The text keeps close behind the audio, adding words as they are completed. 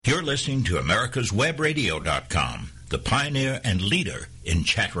You're listening to America'sWebRadio.com, the pioneer and leader in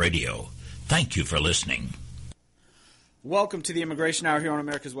chat radio. Thank you for listening. Welcome to the Immigration Hour here on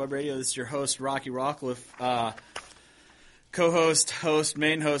America's Web Radio. This is your host, Rocky Rockcliffe. Co-host,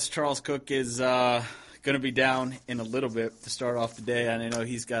 main host, Charles Cook is going to be down in a little bit to start off the day, and I know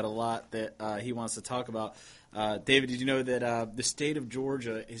he's got a lot that he wants to talk about. David, did you know that the state of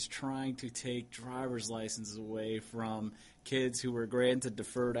Georgia is trying to take driver's licenses away from kids who were granted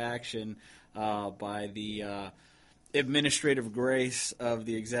deferred action by the administrative grace of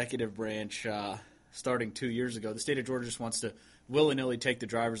the executive branch starting 2 years ago? The state of Georgia just wants to willy-nilly take the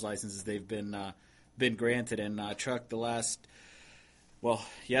driver's licenses they've been granted. And Chuck,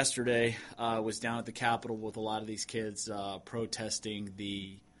 yesterday was down at the Capitol with a lot of these kids protesting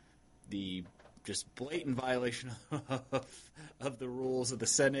the just blatant violation of the rules of the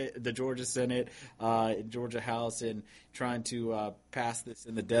Senate, the Georgia Senate, Georgia House, and trying to pass this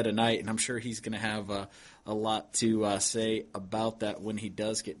in the dead of night. And I'm sure he's going to have a lot to say about that when he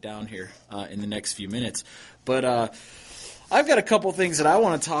does get down here in the next few minutes. But I've got a couple things that I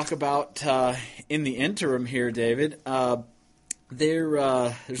want to talk about in the interim here, David.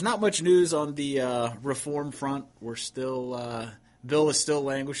 There's not much news on the reform front. We're still bill is still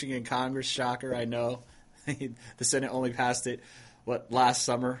languishing in Congress. Shocker, I know. The Senate only passed it, last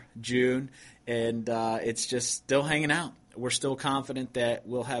summer, June, and it's just still hanging out. We're still confident that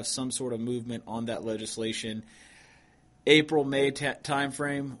we'll have some sort of movement on that legislation April, May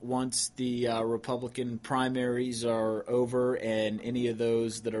timeframe once the Republican primaries are over and any of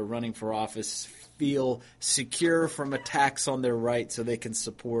those that are running for office feel secure from attacks on their rights so they can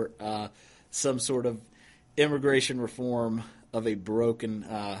support some sort of immigration reform of a broken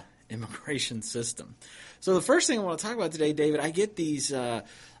immigration system. So the first thing I want to talk about today, David, I get these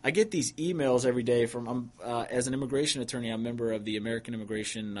emails every day from as an immigration attorney. I'm a member of the American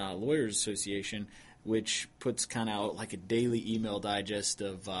Immigration Lawyers Association, which puts kind of out like a daily email digest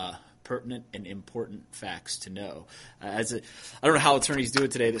of pertinent and important facts to know. I don't know how attorneys do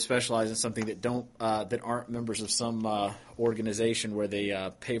it today that specialize in something that aren't members of some organization where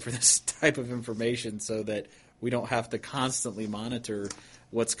they pay for this type of information so that we don't have to constantly monitor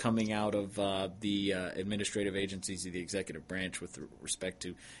what's coming out of the administrative agencies of the executive branch with respect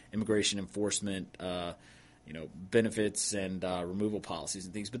to immigration enforcement, benefits and removal policies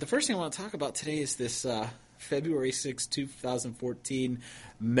and things. But the first thing I want to talk about today is this February 6, 2014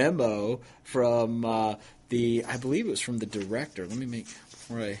 memo from I believe it was from the director.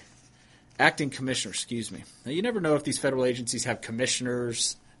 Acting commissioner, excuse me. Now, you never know if these federal agencies have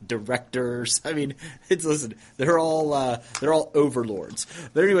commissioners, directors. I mean, they're all overlords.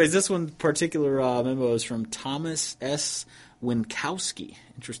 But anyways, this one particular memo is from Thomas S. Winkowski,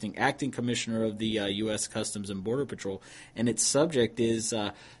 interesting, acting commissioner of the U.S. Customs and Border Patrol, and its subject is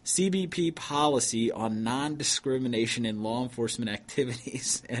CBP policy on non-discrimination in law enforcement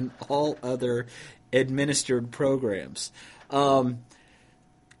activities and all other administered programs. The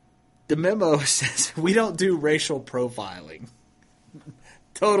memo says we don't do racial profiling.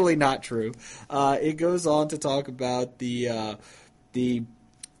 Totally not true. It goes on to talk about the.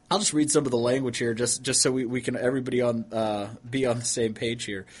 I'll just read some of the language here, just so we can everybody be on the same page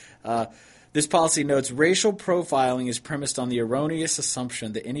here. This policy notes racial profiling is premised on the erroneous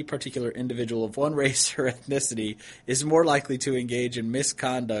assumption that any particular individual of one race or ethnicity is more likely to engage in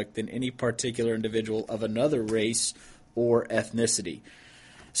misconduct than any particular individual of another race or ethnicity.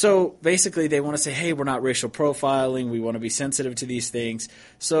 So basically they want to say, hey, we're not racial profiling. We want to be sensitive to these things.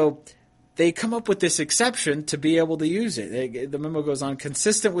 So they come up with this exception to be able to use it. The memo goes on,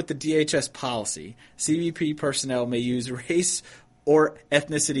 consistent with the DHS policy, CBP personnel may use race or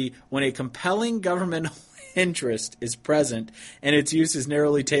ethnicity when a compelling governmental interest is present and its use is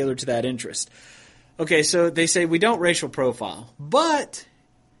narrowly tailored to that interest. Okay, so they say we don't racial profile, but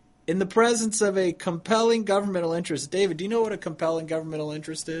in the presence of a compelling governmental interest. David, do you know what a compelling governmental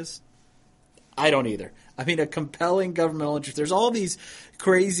interest is? I don't either. I mean, a compelling governmental interest. There's all these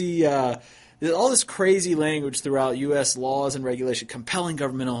crazy, all this crazy language throughout U.S. laws and regulation. Compelling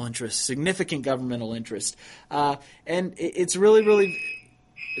governmental interest, significant governmental interest, and it's really, really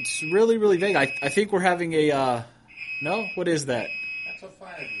vague. I think we're having a no. What is that? That's a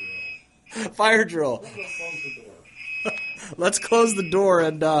fire drill. Fire drill. Let's close the door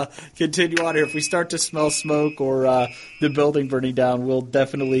and continue on here. If we start to smell smoke or the building burning down, we'll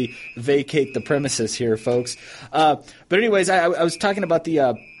definitely vacate the premises here, folks. But anyways, I was talking about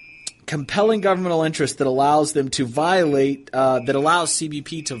the compelling governmental interest that allows them to violate, that allows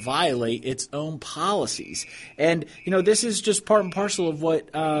CBP to violate its own policies. And, this is just part and parcel of what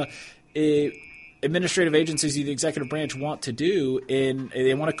administrative agencies, the executive branch, want to do.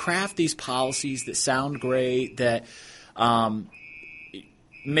 They want to craft these policies that sound great, that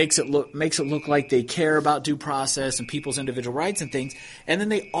makes it look like they care about due process and people's individual rights and things, and then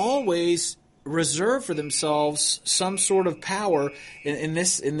they always reserve for themselves some sort of power. In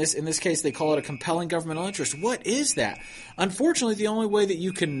this case, they call it a compelling governmental interest. What is that? Unfortunately, the only way that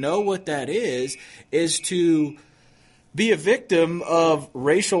you can know what that is to be a victim of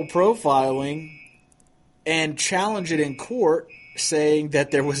racial profiling and challenge it in court, saying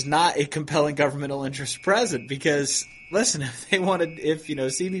that there was not a compelling governmental interest present. Because listen, if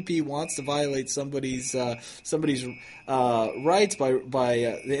CBP wants to violate somebody's rights by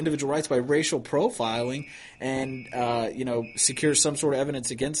the individual rights by racial profiling and secure some sort of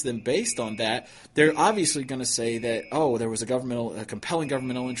evidence against them based on that, they're obviously going to say that there was a compelling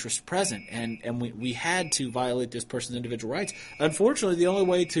governmental interest present, and we had to violate this person's individual rights. Unfortunately, the only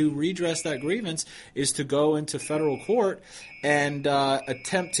way to redress that grievance is to go into federal court and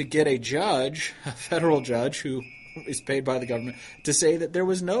attempt to get a federal judge who is paid by the government, to say that there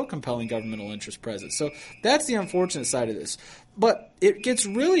was no compelling governmental interest present. So that's the unfortunate side of this. But it gets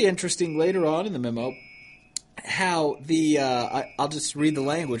really interesting later on in the memo how I'll just read the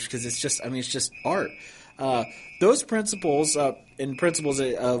language because it's just art. Those principles and principles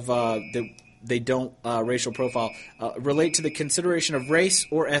of that they don't racial profile relate to the consideration of race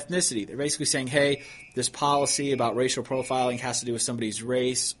or ethnicity. They're basically saying, hey, this policy about racial profiling has to do with somebody's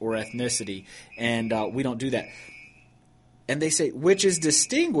race or ethnicity, and we don't do that. And they say, which is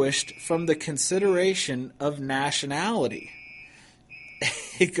distinguished from the consideration of nationality.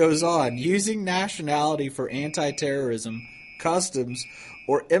 It goes on, using nationality for anti-terrorism, customs,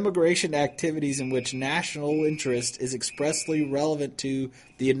 or immigration activities in which national interest is expressly relevant to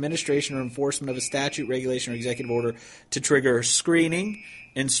the administration or enforcement of a statute, regulation, or executive order to trigger screening,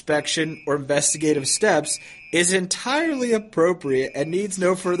 inspection, or investigative steps is entirely appropriate and needs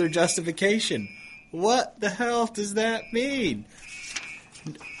no further justification. What the hell does that mean?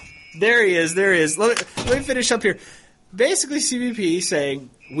 There he is. Let me finish up here. Basically, CBP saying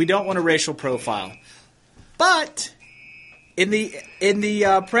we don't want a racial profile, but in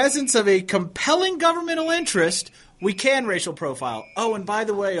the presence of a compelling governmental interest, we can racial profile. Oh, and by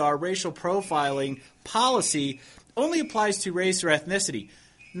the way, our racial profiling policy only applies to race or ethnicity,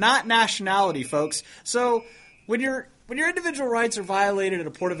 not nationality, folks. So when your individual rights are violated at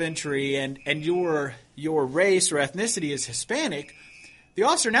a port of entry and your race or ethnicity is Hispanic, the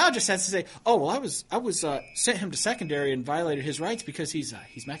officer now just has to say, "Oh, well, I was sent him to secondary and violated his rights because he's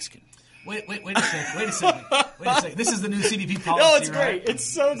Mexican." Wait a second. This is the new CBP policy. Oh, it's right? great. It's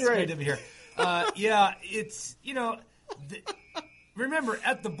so It's great to be here. It's remember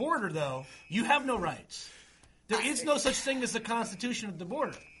at the border though, you have no rights. There is no such thing as the Constitution at the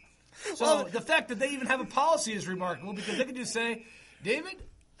border. So the fact that they even have a policy is remarkable because they can just say, David,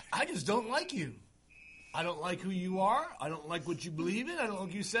 I just don't like you. I don't like who you are. I don't like what you believe in. I don't like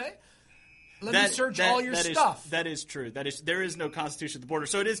what you say. Let me search all your stuff. That is true. There is no Constitution at the border.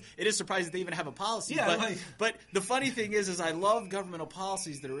 So it is surprising that they even have a policy. Yeah, but the funny thing is I love governmental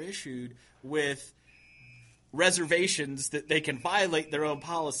policies that are issued with reservations that they can violate their own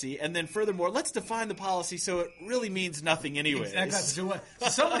policy, and then furthermore, let's define the policy so it really means nothing anyway. Exactly.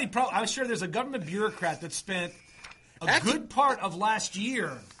 So I'm sure there's a government bureaucrat that spent good part of last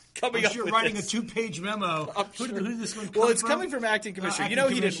year writing a 2-page memo. Who's this going to come Well, it's from? coming from acting commissioner.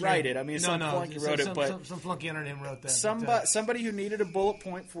 He didn't write it. I mean, some flunky wrote it, but some flunky under him wrote that. Somebody who needed a bullet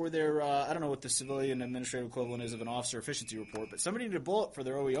point for their I don't know what the civilian administrative equivalent is of an officer efficiency report, but somebody needed a bullet for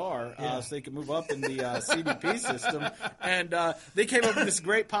their OER so they could move up in the CBP system, and they came up with this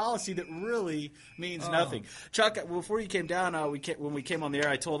great policy that really means nothing. Chuck, before you came down, when we came on the air,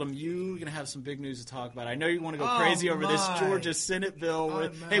 I told him you're going to have some big news to talk about. I know you want to go crazy over this Georgia Senate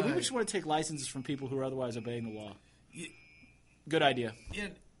bill. Hey, we just want to take licenses from people who are otherwise obeying the law. Good idea.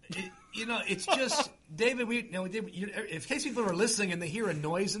 It's just, David, in case people are listening and they hear a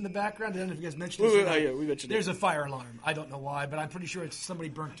noise in the background, I don't know if you guys mentioned this. We mentioned There's a fire alarm. I don't know why, but I'm pretty sure it's somebody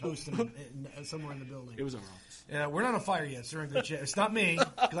burnt toast somewhere in the building. It was our office. We're not on fire yet, sir. It's not me,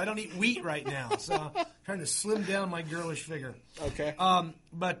 because I don't eat wheat right now. So I'm trying to slim down my girlish figure. Okay.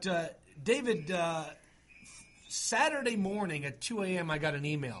 But David, Saturday morning at 2 a.m., I got an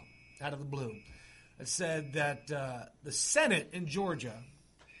email out of the blue that said that the Senate in Georgia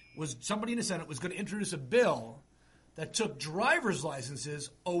somebody in the Senate was going to introduce a bill that took driver's licenses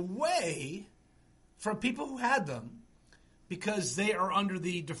away from people who had them because they are under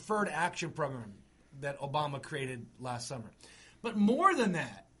the Deferred Action Program that Obama created last summer. But more than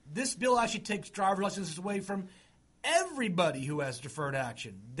that, this bill actually takes driver's licenses away from everybody who has deferred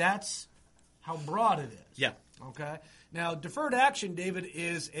action. That's how broad it is. Yeah. Okay? Now, deferred action, David,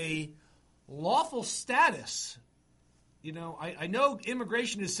 is a lawful status. You know, I know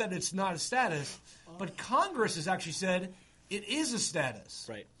immigration has said it's not a status, but Congress has actually said it is a status.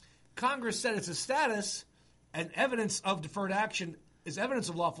 Right. Congress said it's a status, and evidence of deferred action is evidence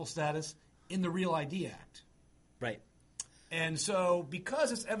of lawful status in the Real ID Act. Right. And so,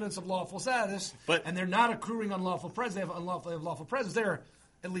 because it's evidence of lawful status, and they're not accruing unlawful presence, they have lawful presence, they're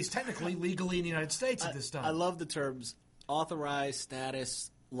at least technically legally in the United States at this time. I love the terms authorized status,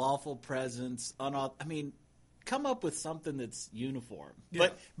 lawful presence, I mean, come up with something that's uniform. Yeah.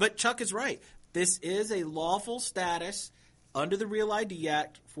 But Chuck is right. This is a lawful status under the Real ID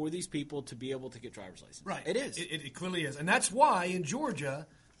Act for these people to be able to get driver's license. Right. It is. It clearly is. And that's why in Georgia,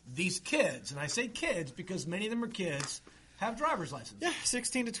 these kids, and I say kids because many of them are kids, have driver's license. Yeah,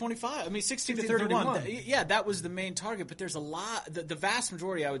 16 to 25. I mean, 16 to 31. 31. Yeah, that was the main target, but there's a lot. The vast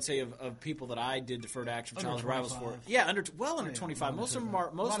majority, I would say, of people that I did deferred action Under child arrivals for. 25. Yeah, under 25. Most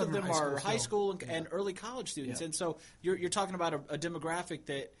of them are high school and early college students. Yeah. And so you're talking about a demographic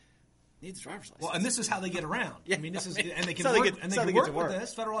that needs a driver's license. Well, and this is how they get around. Yeah, I mean, this is, I mean, and they can that's how work, they get- and they that's how can they get work to with work.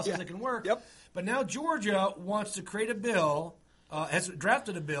 this. Federal law says Yeah. they can work. Yep. But now Georgia wants to create a bill, has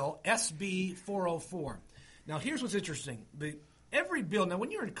drafted a bill, SB 404. Now, here's what's interesting. Every bill, now when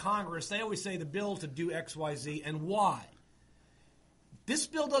you're in Congress, they always say the bill to do X, Y, Z, and why. This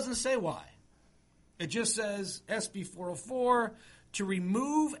bill doesn't say why. It just says SB 404 to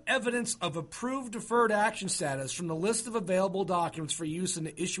remove evidence of approved deferred action status from the list of available documents for use in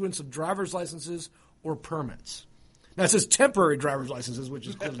the issuance of driver's licenses or permits. Now, it says temporary driver's licenses, which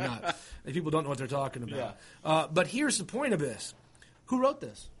is clearly not. People don't know what they're talking about. Yeah. But here's the point of this. Who wrote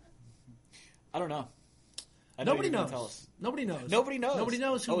this? I don't know. I know Nobody you're gonna knows. tell us. Nobody knows. Nobody knows. Nobody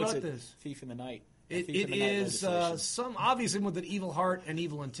knows who it's wrote a this. Thief in the night. It Thief in the night is legislation. some obviously with an evil heart and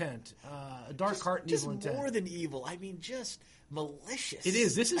evil intent, a dark heart and just evil intent. more than evil. I mean, just malicious. It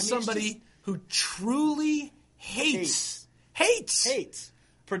is. This is I mean, it's somebody just who truly hates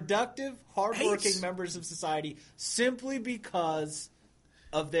productive, hardworking Hates. members of society simply because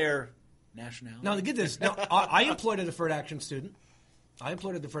of their nationality. Now, get this. Now, I employed a deferred action student. I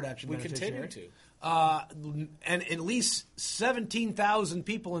employed a deferred action we beneficiary. continue to. And at least 17,000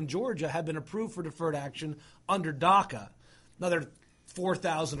 people in Georgia have been approved for deferred action under DACA. Another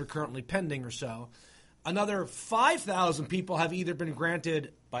 4,000 are currently pending or so. Another 5,000 people have either been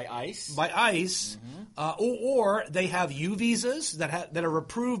granted By ICE? or they have U visas that are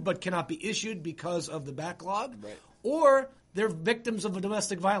approved but cannot be issued because of the backlog, Right. or they're victims of a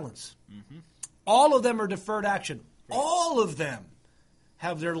domestic violence. All of them are deferred action. All of them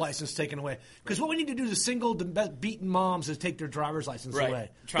have their license taken away. Because what we need to do to single beaten moms is take their driver's license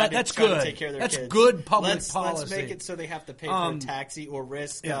away. That's trying good. to take care of their That's kids. good public Let's policy. make it so they have to pay for a taxi or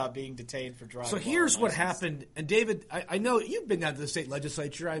risk yeah. being detained for driving. So here's while what on happened. And David, I know you've been down to the state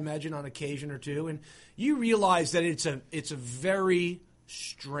legislature, I imagine, on occasion or two, and you realize that it's a very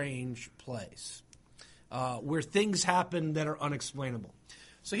strange place where things happen that are unexplainable.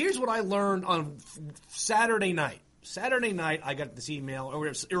 So here's what I learned on Saturday night. Saturday night, I got this email, or it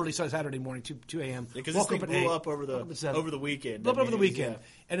was early Saturday morning, 2 a.m. Because this thing blew up over the weekend. Blew up I mean, over the weekend. yeah.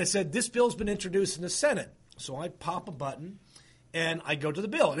 And it said, this bill's been introduced in the Senate. So I pop a button, and I go to the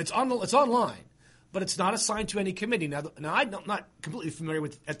bill. And it's online, but it's not assigned to any committee. Now I'm not completely familiar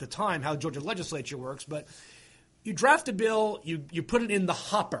with, at the time, how Georgia legislature works, but you draft a bill, you put it in the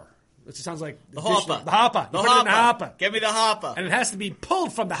hopper. It sounds like The hopper. The hopper. You The put it in the hopper. hopper. Give me the hopper. And it has to be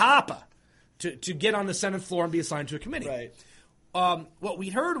pulled from the hopper to get on the Senate floor and be assigned to a committee. Right. What we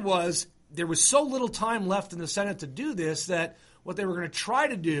heard was there was so little time left in the Senate to do this that what they were going to try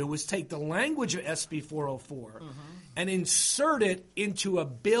to do was take the language of SB 404 and insert it into a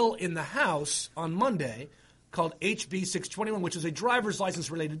bill in the House on Monday called HB 621, which is a driver's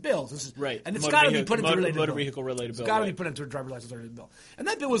license related bill. This is, Right. And it's Motor got to be vehicle- put into a related motor bill. vehicle related It's bill, got to be right. put into a driver's license related bill. And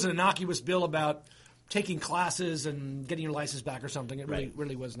that bill was an innocuous bill about taking classes and getting your license back or something. It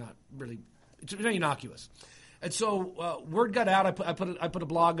really was not really. It's very innocuous. And so word got out. I put a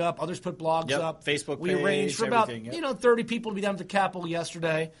blog up. Others put blogs Yep, up. Facebook We arranged page, for about everything, yep. 30 people to be down at the Capitol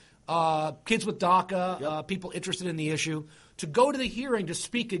yesterday. Kids with DACA, people interested in the issue, to go to the hearing to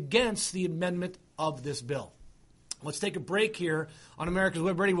speak against the amendment of this bill. Let's take a break here on America's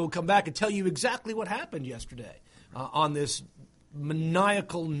Web Radio. We'll come back and tell you exactly what happened yesterday on this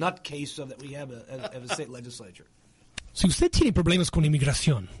maniacal nutcase that we have as a state legislature. Si usted tiene problemas con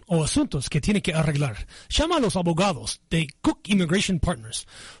inmigración o asuntos que tiene que arreglar, llama a los abogados de Cook Immigration Partners.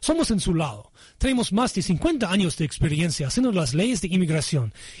 Somos en su lado. Tenemos más de 50 años de experiencia haciendo las leyes de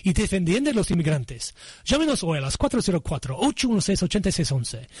inmigración y defendiendo a los inmigrantes. Llámenos hoy a las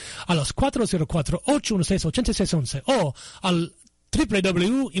 404-816-8611, a las 404-816-8611 o al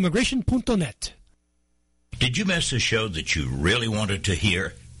www.immigration.net. Did you miss a show that you really wanted to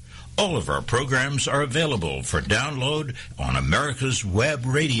hear? All of our programs are available for download on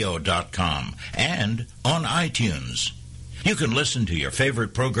americaswebradio.com and on iTunes. You can listen to your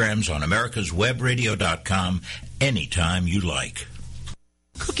favorite programs on americaswebradio.com anytime you like.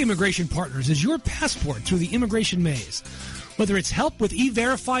 Cook Immigration Partners is your passport through the immigration maze. Whether it's help with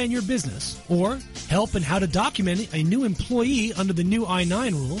E-Verify in your business, or help in how to document a new employee under the new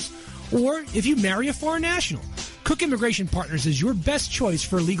I-9 rules, or if you marry a foreign national, Cook Immigration Partners is your best choice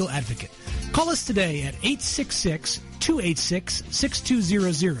for a legal advocate. Call us today at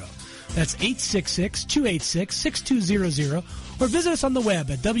 866-286-6200. That's 866-286-6200, or visit us on the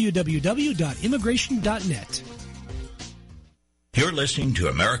web at www.immigration.net. You're listening to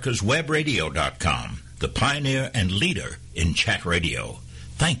americaswebradio.com, the pioneer and leader in chat radio.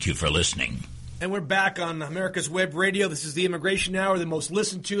 Thank you for listening. And we're back on America's Web Radio. This is the Immigration Hour, the most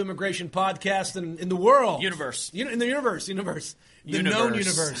listened to immigration podcast in the world. Universe. In the universe. The known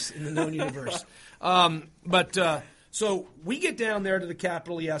universe. In the known universe. So we get down there to the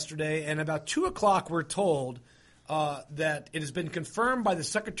Capitol yesterday, and about 2 o'clock we're told that it has been confirmed by the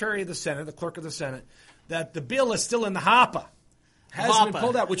Secretary of the Senate, the Clerk of the Senate, that the bill is still in the hopper. Hasn't been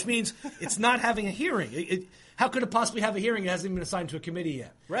pulled out, which means it's not having a hearing. How could it possibly have a hearing? It hasn't even been assigned to a committee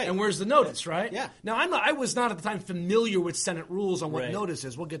yet. Right. And where's the notice, right? Yeah. Now, I was not at the time familiar with Senate rules on what Right. notice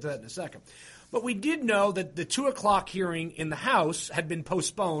is. We'll get to that in a second. But we did know that the 2 o'clock hearing in the House had been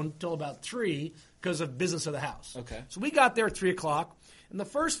postponed till about 3 because of business of the House. Okay. So we got there at 3 o'clock, and the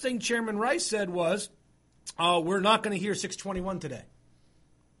first thing Chairman Rice said was, we're not going to hear 621 today.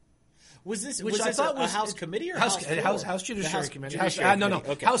 Was this Which was I this thought a was House committee or House floor? Judiciary The Committee. Judiciary No, Committee.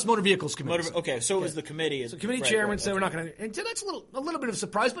 Okay. House Motor Vehicles Committee. Okay, so it was the committee. So committee Right, chairman right, said okay. we're not going to. And so that's a little bit of a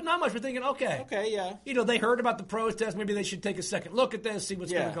surprise, but not much. We're thinking, okay, yeah. they heard about the protest. Maybe they should take a second look at this, see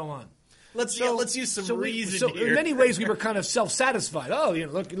what's going to go on. Let's use some reason So here. in many ways, we were kind of self-satisfied. Oh,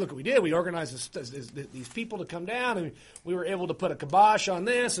 look what we did. We organized these people to come down, and we were able to put a kibosh on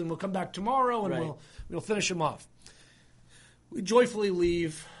this, and we'll come back tomorrow, and Right. we'll finish them off. We joyfully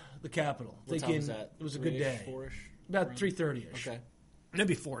leave the Capitol, What thinking time was that? it was a good 3-ish, day. 4-ish? About 3:30ish. Okay.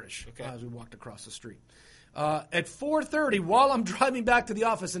 Maybe 4-ish. Okay. As we walked across the street. At 4:30, while I'm driving back to the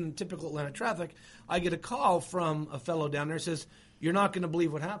office in typical Atlanta traffic, I get a call from a fellow down there. That says, "You're not going to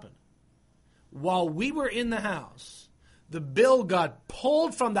believe what happened." While we were in the House, the bill got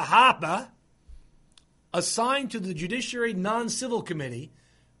pulled from the hopper, assigned to the Judiciary Non-Civil Committee,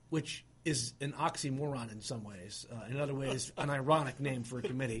 which is an oxymoron in some ways. In other ways, an ironic name for a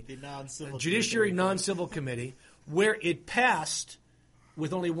committee. The non-civil Judiciary committee. Non-Civil Committee, where it passed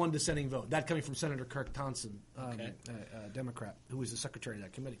with only one dissenting vote. That coming from Senator Kirk Thompson, Democrat, who was the secretary of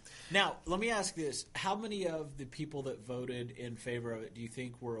that committee. Now, let me ask this. How many of the people that voted in favor of it do you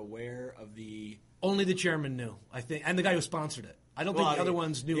think were aware of the... Only the chairman knew, I think, and the guy who sponsored it. I don't think the other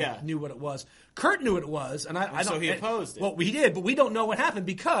ones knew what it was. Kurt knew what it was, and I don't. So he opposed it. Well, he did, but we don't know what happened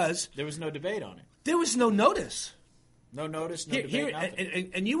because There was no debate on it. there was no notice. No notice, no debate,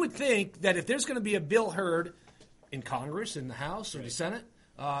 nothing. And you would think that if there's going to be a bill heard in Congress, in the House, or the Senate,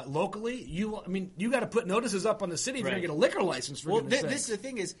 locally, you got to put notices up on the city if you're going to get a liquor license. For Well, goodness this is the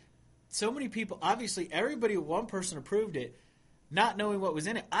thing is, so many people, obviously everybody, one person approved it, not knowing what was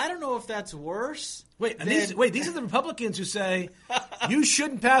in it. I don't know if that's worse. These are the Republicans who say you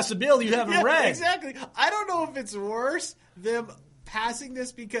shouldn't pass a bill you haven't read. Exactly. I don't know if it's worse them passing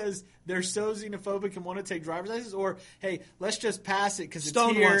this because they're so xenophobic and want to take driver's licenses, or hey, let's just pass it because it's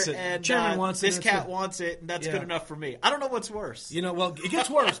Stone here wants it. and Chairman wants it. this cat wants it, and that's good enough for me. I don't know what's worse. Well, it gets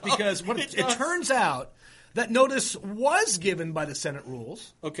worse because it turns out that notice was given by the Senate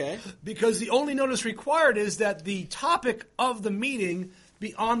rules. Okay. Because the only notice required is that the topic of the meeting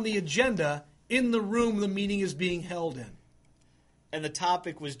be on the agenda in the room the meeting is being held in. And the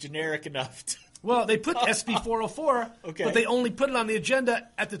topic was generic enough to... Well, they put SB 404, Okay. but they only put it on the agenda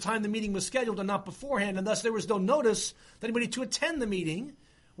at the time the meeting was scheduled and not beforehand, and thus there was no notice to anybody to attend the meeting,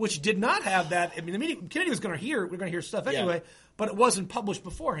 which did not have that. I mean, the committee was going to hear, we're going to hear stuff anyway, but it wasn't published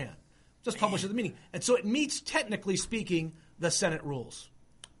beforehand. Just published at the meeting. And so it meets, technically speaking, the Senate rules.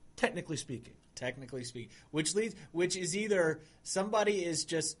 Technically speaking. technically speaking, which is either somebody is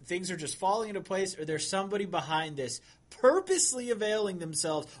just things are just falling into place, or there's somebody behind this purposely availing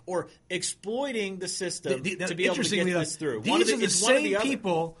themselves or exploiting the system to be able to get this through. These are the same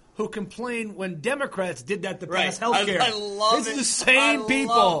people who complained when Democrats did that to pass health care. I love it. It's the same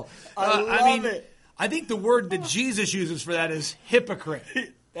people. I love it. I think the word that Jesus uses for that is hypocrite.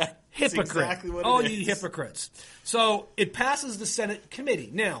 Hypocrite. Exactly what it all is. you hypocrites. So it passes the Senate committee.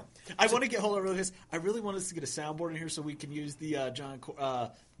 Now, I want to get hold of this. I really want us to get a soundboard in here so we can use the John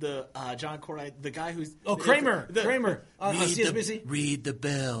Cornyn, the guy who's Kramer. Read the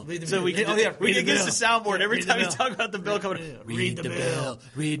bill. So we can get us a soundboard every time you talk about the bill coming. Read the bill.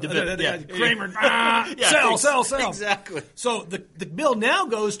 Read the bill. Kramer. Sell. Exactly. So the bill now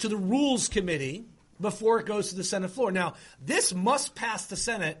goes to the Rules Committee before it goes to the Senate floor. Now, this must pass the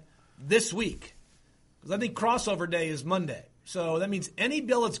Senate this week, because I think crossover day is Monday. So that means any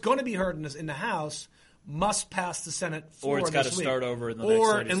bill that's going to be heard in the House must pass the Senate floor this week. Or it's got to start over in the next Or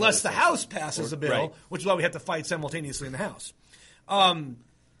legislative unless the session. House passes a bill, right. which is why we have to fight simultaneously in the House.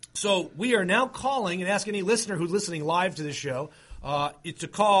 So we are now calling and asking any listener who's listening live to this show to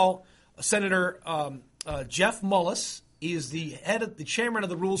call Senator Jeff Mullis. He is the chairman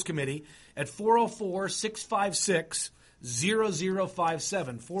of the Rules Committee at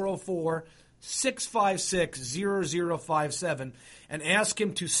 404-656-0057. 404-656-0057, and ask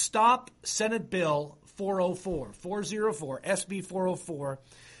him to stop Senate Bill 404, SB 404,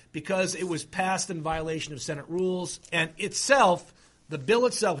 because it was passed in violation of Senate rules, and the bill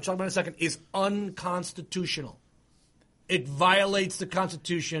itself, which I'll talk about in a second, is unconstitutional. It violates the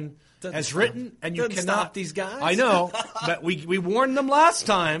Constitution as written, and you cannot stop these guys. I know, but we warned them last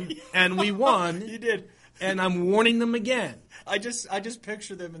time, and we won. You did. And I'm warning them again. I just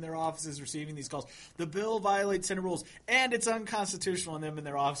picture them in their offices receiving these calls. The bill violates Senate rules, and it's unconstitutional, and them in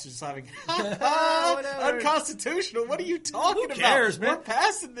their offices just having, unconstitutional? What are you talking about? Who cares, man? We're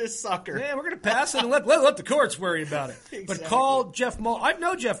passing this sucker. Yeah, we're going to pass it and let the courts worry about it. Exactly. But call Jeff Mullis. I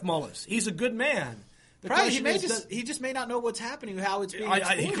know Jeff Mullis. He's a good man. Probably he just may not know what's happening, how it's being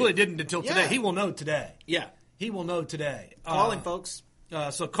exploited. He clearly didn't until today. Yeah. He will know today. Yeah. He will know today. Call him, folks.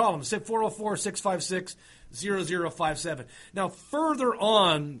 So call him. 404-656-0057. Now, further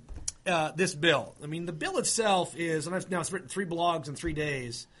on this bill, I mean, the bill itself is, and I've written 3 blogs in 3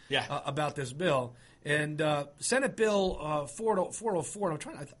 days about this bill. And Senate Bill 404, and I'm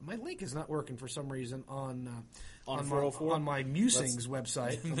trying. My link is not working for some reason on 404? on my Musings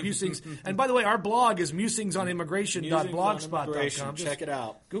website. Musings, and by the way, our blog is musingsoниmmigration.blogspot.com. Check it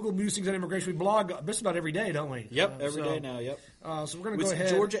out. Google Musings on Immigration. We blog just about every day, don't we? Yep, every day now. Yep. So we're going to go ahead.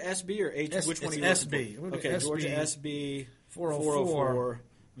 Georgia SB or H? Which one are you SB. Okay, SB Georgia SB 404. Let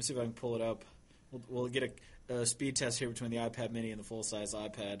me see if I can pull it up. We'll get a speed test here between the iPad Mini and the full-size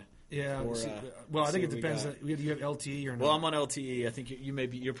iPad. Yeah. Or, well, I think it depends. Do you have LTE or not? Well, I'm on LTE. I think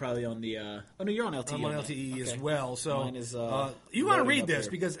you're probably on the. Oh no, you're on LTE. I'm on LTE as well. So mine is. You want to read this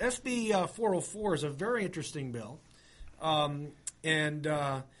here. because SB 404 is a very interesting bill, and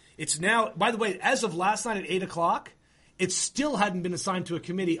it's now. By the way, as of last night at 8:00, it still hadn't been assigned to a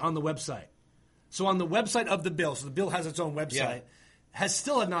committee on the website. So on the website of the bill, so the bill has its own website, had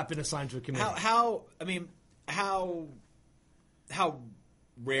not been assigned to a committee. How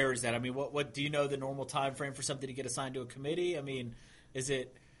rare is that? I mean, what do you know the normal time frame for something to get assigned to a committee? I mean, is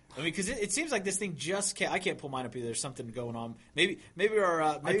it? I mean, because it seems like this thing just can't. I can't pull mine up either. There's something going on. Maybe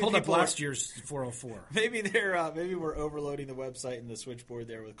I pulled up last year's 404. Maybe we're overloading the website and the switchboard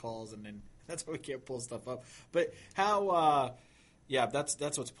there with calls, and then that's why we can't pull stuff up. But how? Yeah, that's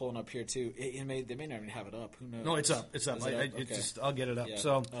what's pulling up here too. They may not even have it up. Who knows? No, it's up. It's up. I'll get it up. Yeah.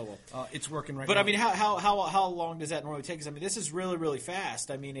 So it's working right now. But I mean, how long does that normally take? Because I mean, this is really, really fast.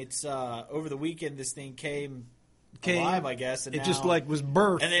 I mean, it's over the weekend. This thing came alive, I guess. And it now, just was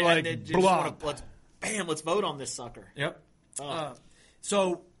birthed. And then let's vote on this sucker. Yep.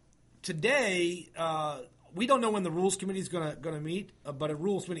 So today, we don't know when the Rules Committee is going to meet, but a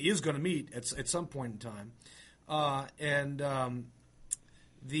Rules Committee is going to meet at some point in time,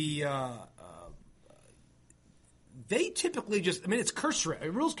 they typically just, I mean, it's cursory. A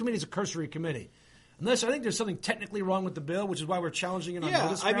Rules Committee is a cursory committee. Unless I think there's something technically wrong with the bill, which is why we're challenging it on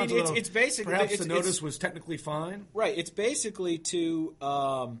notice grounds. I mean, it's basically... Perhaps the notice was technically fine. Right. It's basically to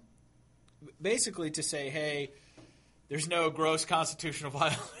say, hey, there's no gross constitutional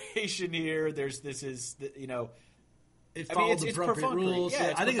violation here. It followed the appropriate rules.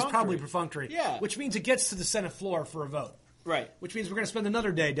 Yeah, I think it's probably perfunctory. Yeah. Which means it gets to the Senate floor for a vote. Right. Which means we're going to spend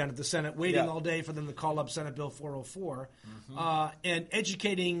another day down at the Senate waiting all day for them to call up Senate Bill 404 and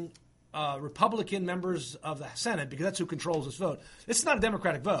educating Republican members of the Senate, because that's who controls this vote. This is not a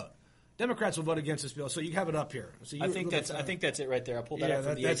Democratic vote. Democrats will vote against this bill. So you have it up here. So I think that's it right there. I pulled that up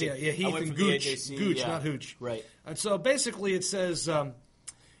from the that's AJC. yeah, Heath and Gooch, not Hooch. Right. And so basically it says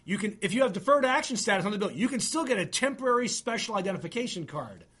you can, if you have deferred action status on the bill, you can still get a temporary special identification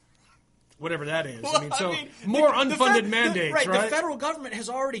card. Whatever that is. Well, more unfunded mandates, right? The federal government has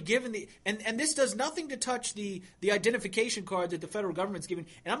already given and this does nothing to touch the identification card that the federal government's giving.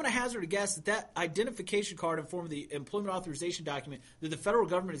 And I'm going to hazard a guess that identification card in form of the employment authorization document that the federal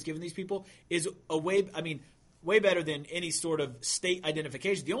government has given these people is way better than any sort of state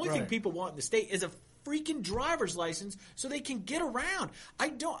identification. The only thing people want in the state is a freaking driver's license so they can get around.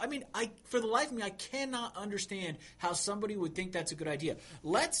 For the life of me, I cannot understand how somebody would think that's a good idea.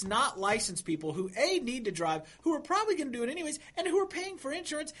 Let's not license people who, A, need to drive, who are probably going to do it anyways, and who are paying for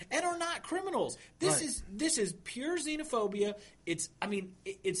insurance and are not criminals. This is pure xenophobia.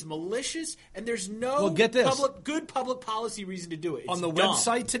 It's malicious, and there's no good public policy reason to do it. It's on the dumb.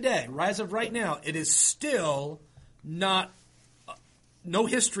 website today, as of right now, it is still not no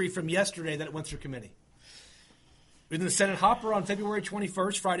history from yesterday that it went through committee. It was in the Senate hopper on February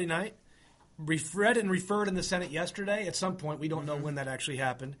 21st, Friday night. Read and referred in the Senate yesterday. At some point, we don't know when that actually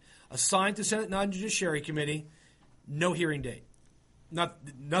happened. Assigned to Senate Non-Judiciary Committee. No hearing date.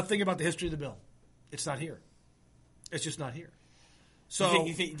 Nothing about the history of the bill. It's not here. It's just not here. So, do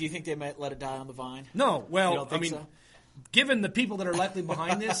you think they might let it die on the vine? No. Well, you don't think so? Given the people that are likely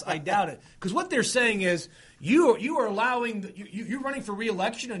behind this, I doubt it. Because what they're saying is you are allowing you're running for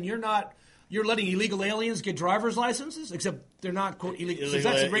re-election and you're letting illegal aliens get driver's licenses, except they're not quote illegal.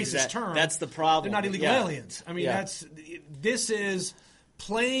 That's a racist term. That's the problem. They're not illegal aliens. This is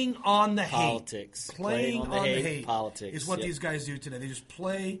playing on the politics. Hate. Playing on the hate politics is what these guys do today. They just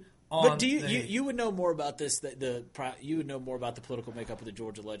play on. But you would know more about this? You would know more about the political makeup of the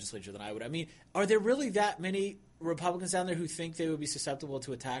Georgia legislature than I would. I mean, are there really that many Republicans down there who think they would be susceptible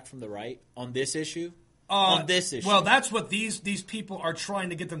to attack from the right on this issue? On this issue. Well, that's what these people are trying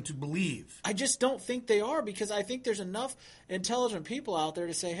to get them to believe. I just don't think they are, because I think there's enough intelligent people out there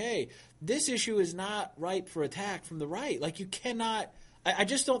to say, hey, this issue is not ripe for attack from the right. Like, you cannot – I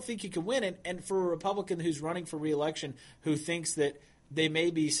just don't think you can win. And for a Republican who's running for re-election who thinks that they may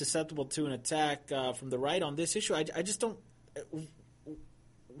be susceptible to an attack from the right on this issue, I just don't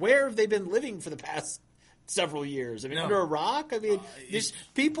 – where have they been living for the past – several years? Under a rock? These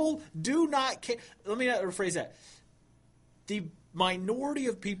people do not care. Let me rephrase that. The minority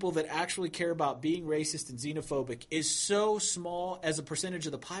of people that actually care about being racist and xenophobic is so small as a percentage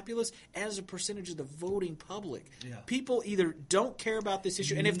of the populace, as a percentage of the voting public. Yeah. People either don't care about this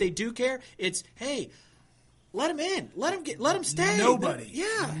issue, and if they do care, it's, hey, let them in. Let them stay.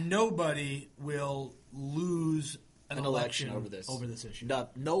 Nobody will lose an election over this issue.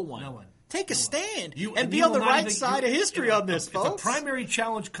 No one. Take a stand and be on the right side of history on this, folks. If a primary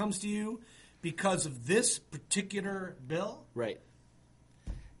challenge comes to you because of this particular bill, right?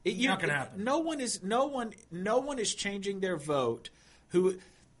 It's not going to happen. No one is changing their vote. Let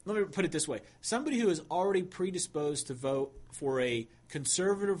me put it this way: somebody who is already predisposed to vote for a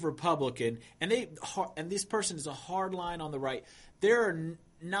conservative Republican, and this person is a hard line on the right. There are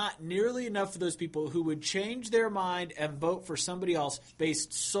not nearly enough of those people who would change their mind and vote for somebody else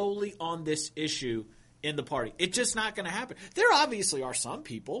based solely on this issue in the party. It's just not going to happen. There obviously are some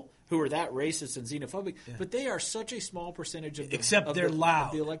people who are that racist and xenophobic, but they are such a small percentage of the Except they're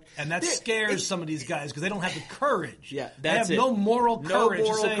loud. And that scares some of these guys because they don't have the courage. Yeah, they have no moral courage. No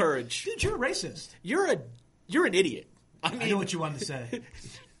moral courage. Dude, you're a racist. You're an idiot. I know what you wanted to say.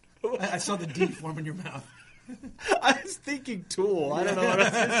 I saw the D form in your mouth. I was thinking tool. I don't know what I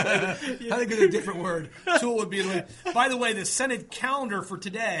was going to say. I think it's a different word. Tool would be the way. By the way, the Senate calendar for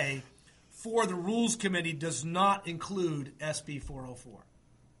today for the Rules Committee does not include SB 404.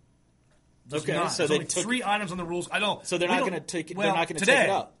 Okay, so there's only 3 items on the rules. I don't. So they're not going to take. Well, they're not going to take it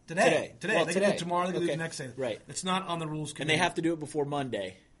up today. Well, they can do it tomorrow. They can do it the next day. Right. It's not on the Rules Committee, and they have to do it before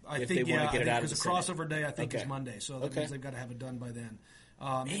Monday. I think because the crossover day I think is Monday, so that means they've got to have it done by then.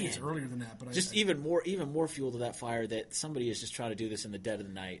 Maybe it's earlier than that, but even more fuel to that fire that somebody is just trying to do this in the dead of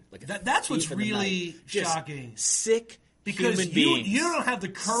the night. Like that's what's really shocking. Sick because human beings. You don't have the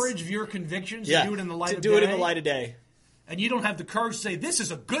courage of your convictions to do it in the light of day. Do it in the light of day. And you don't have the courage to say, this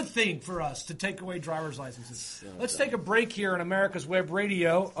is a good thing for us to take away driver's licenses. Let's take a break here on America's Web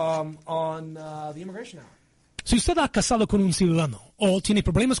Radio on the Immigration Hour. Si usted ha casado con un ciudadano, o tiene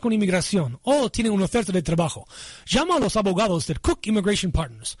problemas con inmigración, o tiene una oferta de trabajo, llama a los abogados de Cook Immigration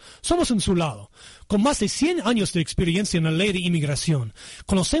Partners. Somos en su lado. Con más de 100 años de experiencia en la ley de inmigración,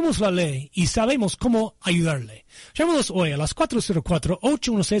 conocemos la ley y sabemos cómo ayudarle. Llámanos hoy a las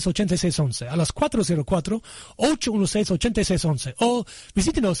 404-816-8611, a las 404-816-8611, o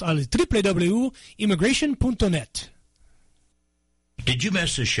visítenos al www.immigration.net. Did you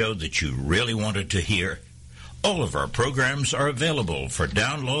miss a show that you really wanted to hear? All of our programs are available for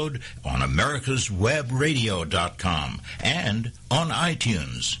download on americaswebradio.com and on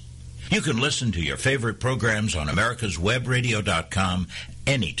iTunes. You can listen to your favorite programs on americaswebradio.com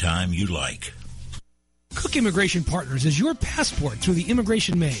anytime you like. Cook Immigration Partners is your passport through the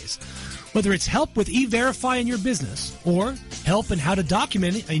immigration maze. Whether it's help with E-Verify in your business, or help in how to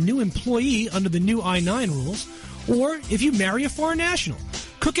document a new employee under the new I-9 rules, or if you marry a foreign national,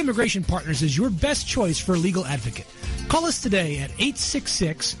 Cook Immigration Partners is your best choice for a legal advocate. Call us today at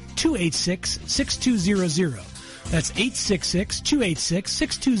 866-286-6200. That's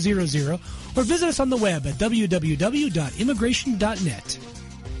 866-286-6200, or visit us on the web at www.immigration.net.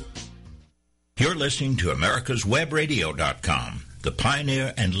 You're listening to americaswebradio.com, the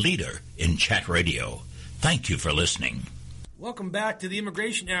pioneer and leader in chat radio. Thank you for listening. Welcome back to the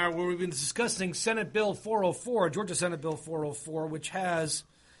Immigration Hour, where we've been discussing Senate Bill 404, Georgia Senate Bill 404, which has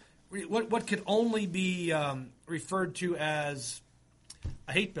what could only be referred to as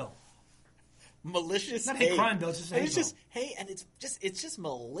a hate bill. Malicious Not hate. hate crime bill, it's just a hate It's bill. just hate, and it's just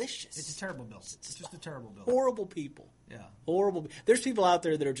malicious. It's a terrible bill. It's just a terrible bill. Horrible people. Yeah. Horrible. There's people out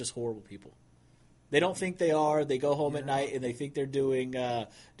there that are just horrible people. They don't think they are. They go home at night and they think they're doing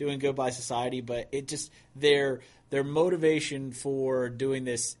good by society, but it just their motivation for doing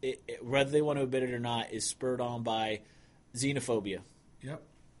this, whether they want to admit it or not, is spurred on by xenophobia. Yep.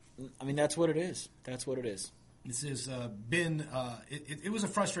 I mean, that's what it is. That's what it is. This has been. It was a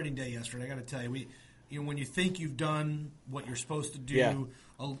frustrating day yesterday. I got to tell you, when you think you've done what you're supposed to do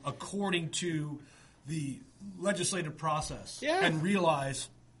according to the legislative process, and realize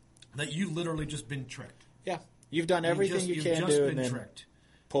that you literally just been tricked. Yeah, you've done everything you can do, and then tricked.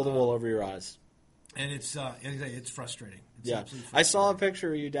 Pull the wool over your eyes. And it's frustrating. It's yeah, absolutely frustrating. I saw a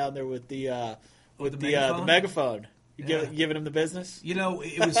picture of you down there with the megaphone. You giving him the business? You know,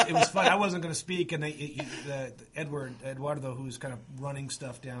 it was fun. I wasn't going to speak, and Eduardo, who's kind of running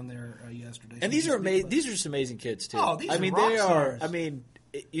stuff down there yesterday. And these are amazing. These are just amazing kids too. Oh, these are rock they stars. are. I mean,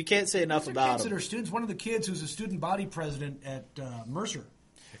 you can't say enough about kids them. That are students. One of the kids who's a student body president at Mercer.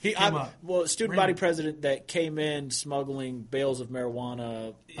 Student body president that came in smuggling bales of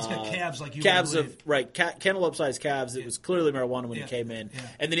marijuana. He's got calves like you. Calves of cantaloupe-sized calves. It was clearly marijuana when he came in,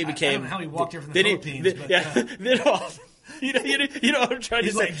 and then he became. I don't know how he walked here from the Philippines. You know what I'm trying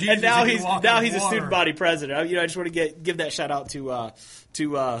to say. Like Jesus, and now he's a water. student body president. I just want to give that shout out to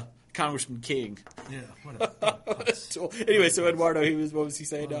Congressman King. Yeah. What a putz. Anyway, so Eduardo, what was he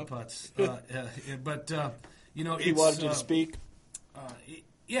saying now? Putz. But he wanted you to speak.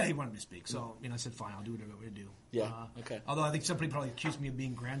 Yeah, he wanted me to speak. So I said, fine, I'll do whatever I do. Yeah. Okay. Although I think somebody probably accused me of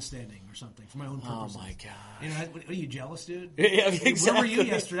being grandstanding or something for my own purposes. Oh my god! Are you jealous, dude? Yeah, exactly. Where were you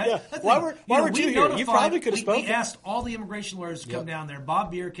yesterday? Yeah. Why weren't you here? You probably could have spoken. We asked all the immigration lawyers to come down there.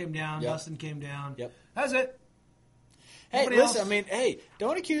 Bob Beer came down. Dustin came down. Yep. That's it. Hey, Nobody listen. else? I mean,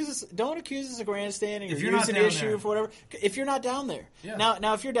 don't accuse us of grandstanding or If you're not using down issue there. for whatever. If you're not down there,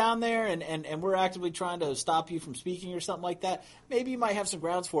 now if you're down there and we're actively trying to stop you from speaking or something like that, maybe you might have some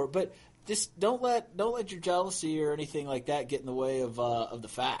grounds for it. But just don't let your jealousy or anything like that get in the way of the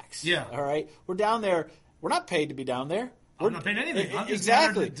facts. Yeah. All right. We're down there. We're not paid to be down there. I'm not paying anything. I'm just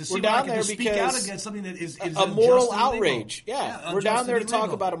Exactly. to see We're what I down can there speak out because against something that is a moral unjust and outrage. illegal. Yeah, we're down unjust there to and talk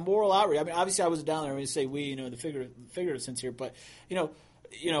illegal. about a moral outrage. I mean, obviously, I was down there. I'm going to say we, in the figurative sense here, but you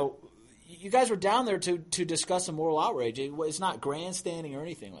guys were down there to discuss a moral outrage. It's not grandstanding or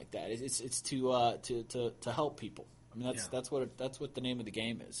anything like that. It's to help people. I mean, that's what the name of the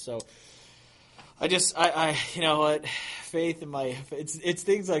game is. So. I you know what, faith in my it's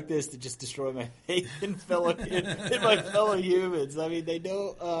things like this that just destroy my faith in my fellow humans. I mean, they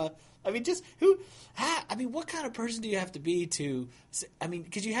don't. What kind of person do you have to be to? I mean,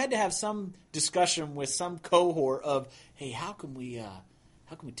 because you had to have some discussion with some cohort of, hey, how can we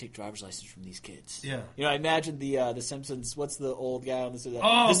take driver's license from these kids? Yeah. I imagine the Simpsons. What's the old guy on the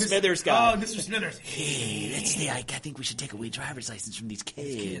Smithers guy? Oh, Mr. Smithers. Hey, I think we should take away driver's license from these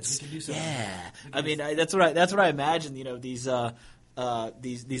kids. We can do something. Yeah. I mean, that's what I imagine. These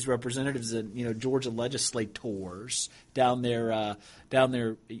these representatives and Georgia legislators down there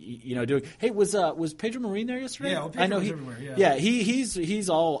doing. Hey, was Pedro Marine there yesterday? Yeah, well, Pedro was everywhere. Yeah, he's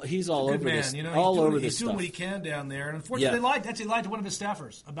all over Good man, this. He's doing what he can down there, and unfortunately, they lied to one of his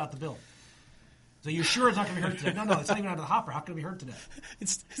staffers about the bill. So you're sure it's not going to be heard today? No, it's not even out of the hopper. How can it be heard today?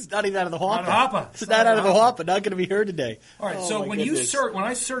 It's not even out of the hopper. It's not out of the hopper. Not going to be heard today. All right. So when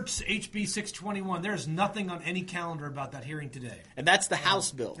I search HB 621, there's nothing on any calendar about that hearing today. And that's the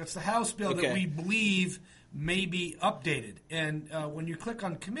House bill. That's the House bill that we believe may be updated. And when you click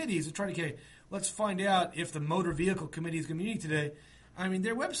on committees and try to let's find out if the Motor Vehicle Committee is going to be meeting today. I mean,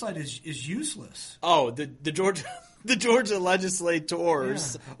 their website is useless. Oh, the Georgia. The Georgia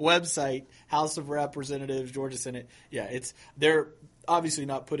legislators website, House of Representatives, Georgia Senate. Yeah, they're obviously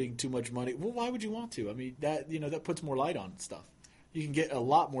not putting too much money. Well, why would you want to? I mean, that puts more light on stuff. You can get a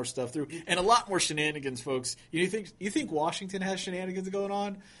lot more stuff through and a lot more shenanigans, folks. You think Washington has shenanigans going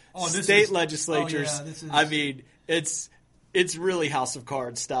on? Oh, State legislatures. I mean, it's really House of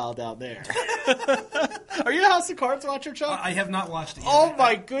Cards style down there. Are you a House of Cards watcher, Chuck? I have not watched it yet. Oh,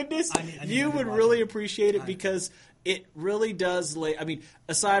 my goodness. You would really appreciate it because it really does lay – I mean,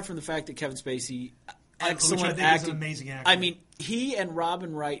 aside from the fact that Kevin Spacey – excellent acting. Is an amazing actor. I mean, he and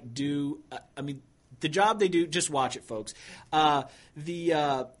Robin Wright do the job they do, just watch it, folks.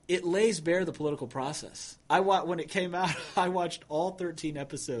 It lays bare the political process. When it came out, I watched all 13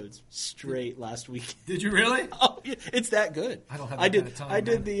 episodes straight last week. Did you really? Oh, it's that good. I don't have that kind of time. I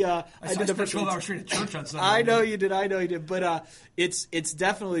did the. I did the 12 hours straight at church on Sunday. I know you did. But it's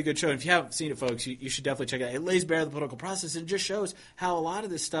definitely a good show. If you haven't seen it, folks, you should definitely check it out. It lays bare the political process and just shows how a lot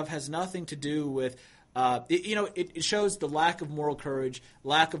of this stuff has nothing to do with. It shows the lack of moral courage,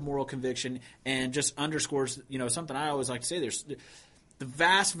 lack of moral conviction, and just underscores, something I always like to say. There's the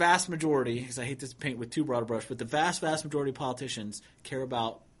vast, vast majority, because I hate to paint with too broad a brush, but the vast, vast majority of politicians care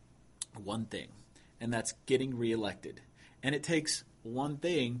about one thing, and that's getting reelected. And it takes one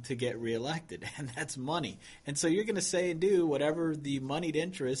thing to get reelected, and that's money. And so you're going to say and do whatever the moneyed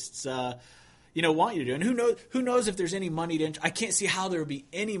interests want you to do. And who knows if there's any moneyed interest. I can't see how there would be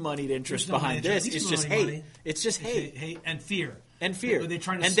any moneyed interest behind this. It's just hate. Money. It's just hate. Hate and fear. And fear. Are they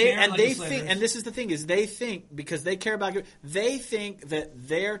trying to scare they think, and this is the thing, is they think, because they care about, they think that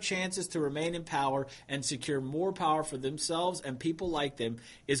their chances to remain in power and secure more power for themselves and people like them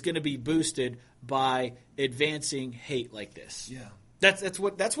is going to be boosted by advancing hate like this. Yeah. That's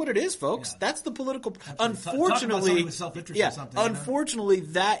what it is, folks. Yeah. That's the political. Unfortunately, with self-interest or something, unfortunately,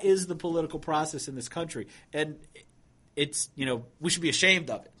 that is the political process in this country, and it's we should be ashamed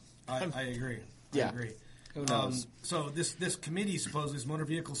of it. I agree. Yeah. I agree. Who knows? So this committee, supposedly this Motor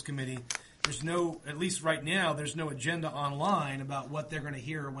Vehicles Committee, there's no, at least right now, there's no agenda online about what they're going to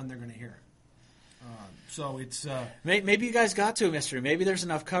hear or when they're going to hear it. So it's maybe you guys got to him yesterday. Maybe there's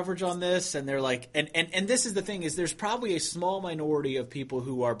enough coverage on this, and they're like, and this is the thing, is there's probably a small minority of people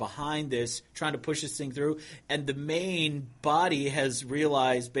who are behind this, trying to push this thing through, and the main body has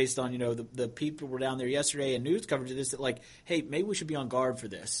realized, based on the people who were down there yesterday and news coverage of this, that like, hey, maybe we should be on guard for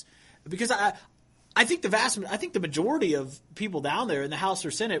this, because I think the majority of people down there in the House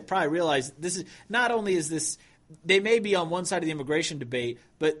or Senate probably realize this is not only is this, they may be on one side of the immigration debate,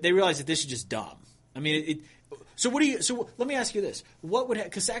 but they realize that this is just dumb. I mean, So let me ask you this: what would?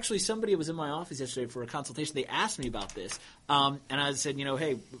 Because actually, somebody was in my office yesterday for a consultation. They asked me about this, and I said,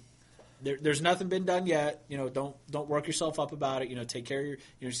 hey, there's nothing been done yet. Don't work yourself up about it. Take care of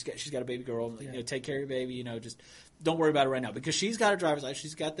your. She's got a baby girl. Yeah. Take care of your baby. Just don't worry about it right now because she's got a driver's license.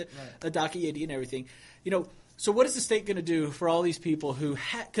 She's got the DACA ID and everything. So what is the state going to do for all these people who?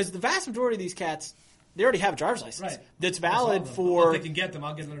 Because the vast majority of these cats. They already have a driver's license that's valid for. Well, if they can get them,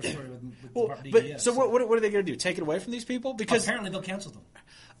 I'll get another story with but so what are they going to do? Take it away from these people? Because apparently they'll cancel them.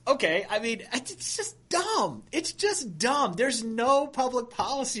 Okay, I mean it's just dumb. It's just dumb. There's no public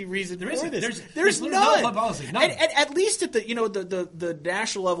policy reason for this. There's none. No public policy. None. And at least at the the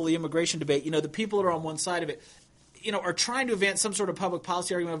national level, the immigration debate, the people that are on one side of it, are trying to advance some sort of public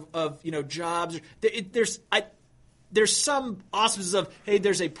policy argument of jobs. There's some auspices of, hey,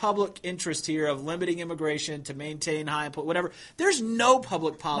 there's a public interest here of limiting immigration to maintain high employment, whatever. There's no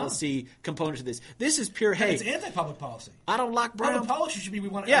public policy component to this. This is pure, hey. It's anti-public policy. I don't like brown. Public policy should be we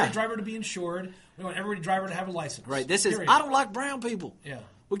want every driver to be insured. We want every driver to have a license. Right. This is, I don't like brown people. Yeah.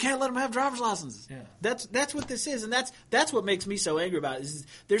 We can't let them have driver's licenses. Yeah. That's what this is, and that's what makes me so angry about it. Is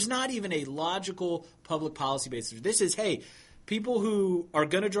there's not even a logical public policy basis. This is, hey, people who are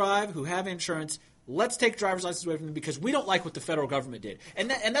going to drive, who have insurance, let's take driver's license away from them because we don't like what the federal government did. And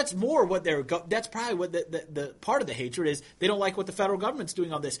that's more what that's probably what the part of the hatred is. They don't like what the federal government's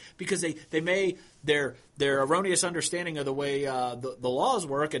doing on this because their erroneous understanding of the way the laws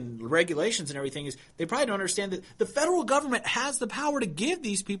work and regulations and everything is they probably don't understand that the federal government has the power to give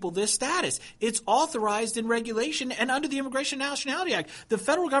these people this status. It's authorized in regulation and under the Immigration and Nationality Act. The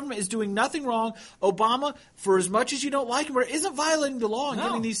federal government is doing nothing wrong. Obama, for as much as you don't like him, isn't violating the law and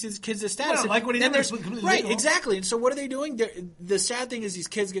giving these kids this status. I don't like what he did. Right, exactly. And so what are they doing? The sad thing is these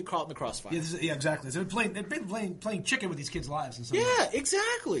kids get caught in the crossfire. Yeah, exactly. So they've been playing chicken with these kids' lives. In some yeah, ways.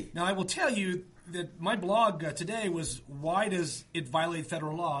 Exactly. Now, I will tell you that my blog today was why does it violate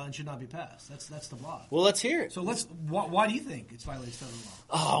federal law and should not be passed? That's the blog. Well, let's hear it. So why do you think it violates federal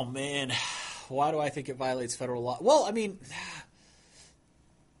law? Oh, man. Why do I think it violates federal law? Well, I mean...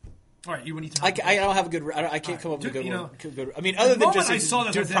 All right, when you talk, I don't have a good. I can't come up with a good one. I mean, other than just I saw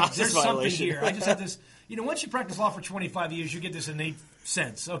that there's something here. I just had this. Once you practice law for 25 years, you get this innate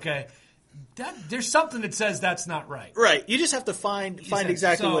sense. Okay, there's something that says that's not right. Right. You just have to find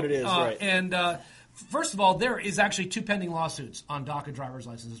exactly what it is. Right. And first of all, there is actually 2 pending lawsuits on DACA driver's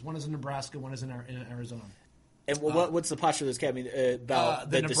licenses. One is in Nebraska. One is in Arizona. And what's the posture of this case? I mean,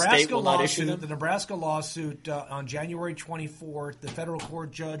 about the that the Nebraska state will not issue them? The Nebraska lawsuit on January 24th, the federal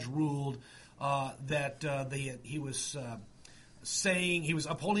court judge ruled that he was saying he was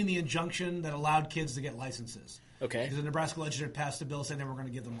upholding the injunction that allowed kids to get licenses. Okay. Because the Nebraska legislature passed a bill saying they were going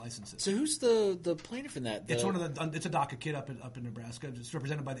to give them licenses. So who's the plaintiff in that? It's it's a DACA kid up in Nebraska. It's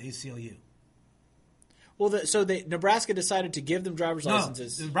represented by the ACLU. Well, Nebraska decided to give them driver's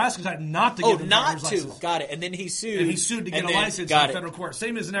licenses. Nebraska decided not to give them driver's licenses. Got it. And then he sued. And he sued to get a license in the federal court.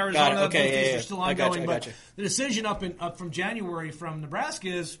 Same as in Arizona. Both cases are still ongoing. But the decision up from January from Nebraska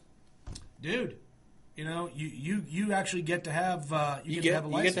is, dude, you actually get to have you get to have a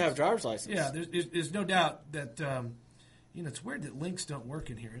license. You get to have driver's license. Yeah, there's no doubt that it's weird that links don't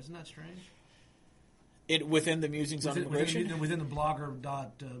work in here. Isn't that strange? Within the musings on immigration, within the Blogger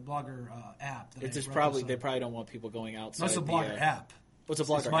app. It's probably they probably don't want people going outside. That's a Blogger app. What's a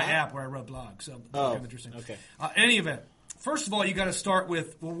Blogger? It's my app where I write blogs. So that's interesting. Okay. In any event, first of all, you got to start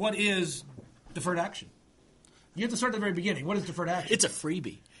with what is deferred action? You have to start at the very beginning. What is deferred action? It's a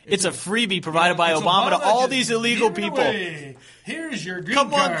freebie. It's a freebie provided by Obama to all these illegal people. Here's your green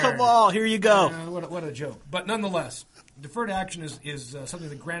card. Come on, here you go. What a joke. But nonetheless, deferred action is something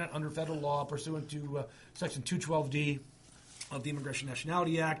that granted under federal law pursuant to Section 212D of the Immigration and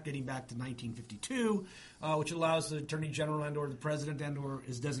Nationality Act dating back to 1952, which allows the Attorney General and or the President and or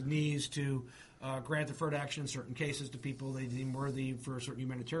his designees to grant deferred action in certain cases to people they deem worthy for certain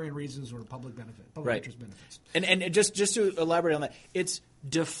humanitarian reasons or public interest benefits. And just to elaborate on that, it's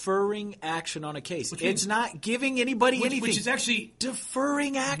deferring action on a case. It's not giving anybody anything. Which is actually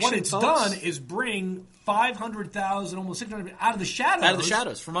deferring action. What it's done is bring 500,000, almost 600, out of the shadows. Out of the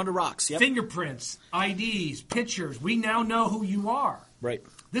shadows, from under rocks. Yep. Fingerprints, IDs, pictures. We now know who you are. Right.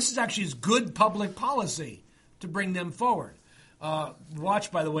 This is actually good public policy to bring them forward.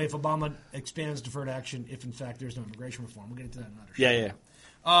 Watch, by the way, if Obama expands deferred action, if in fact there's no immigration reform. We'll get into that in another show.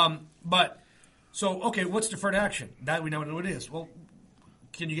 Yeah. What's deferred action? That we know what it is. Well,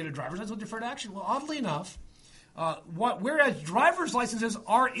 can you get a driver's license with deferred action? Well, oddly enough, whereas driver's licenses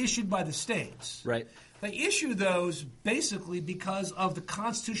are issued by the states, right? They issue those basically because of the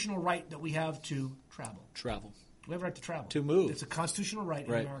constitutional right that we have to travel. We have a right to travel. To move. It's a constitutional right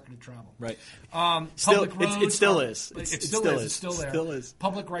in America to travel. Right. Public roads. It still is. It still is. It's still there. Still is.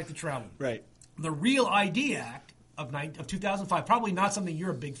 Public right to travel. Right. The Real ID Act of 2005, probably not something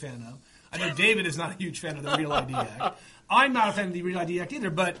you're a big fan of. I know David is not a huge fan of the Real ID Act. I'm not a fan of the Real ID Act either,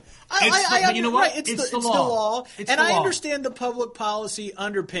 but you know what? Right. It's the law. I understand the public policy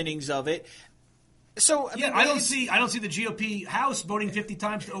underpinnings of it. So I don't see the GOP House voting 50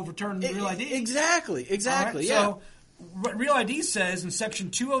 times to overturn Real ID. Exactly. Right? Yeah. So what Real ID says in Section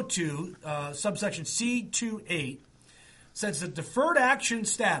 202, subsection C28, says that deferred action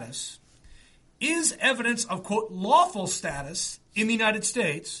status is evidence of, quote, lawful status in the United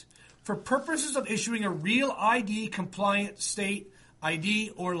States for purposes of issuing a Real ID compliant state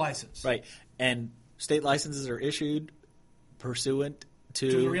ID or license. Right. And state licenses are issued pursuant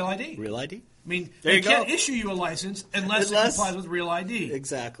to Real ID. Real ID. I mean, they can't issue you a license unless it complies with Real ID.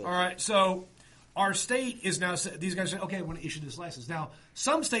 Exactly. All right, so our state is now – these guys say, okay, I want to issue this license. Now,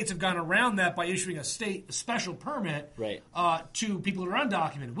 some states have gone around that by issuing a special permit to people who are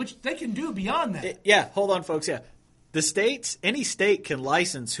undocumented, which they can do beyond that. Hold on, folks. Yeah. The states – any state can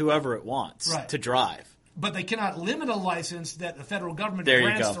license whoever it wants to drive. But they cannot limit a license that the federal government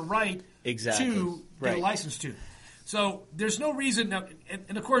grants the right to get a license to. So there's no reason –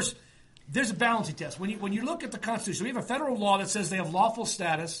 and of course – there's a balancing test. When you look at the Constitution, we have a federal law that says they have lawful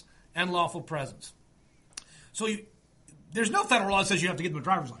status and lawful presence. So there's no federal law that says you have to give them a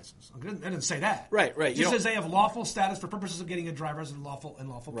driver's license. It doesn't say that. Right. It just says they have lawful status for purposes of getting a driver's and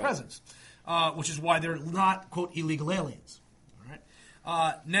lawful presence, which is why they're not, quote, illegal aliens. All right.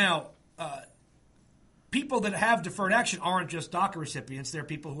 Now, people that have deferred action aren't just DACA recipients. They're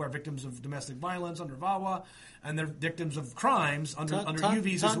people who are victims of domestic violence under VAWA, and they're victims of crimes under U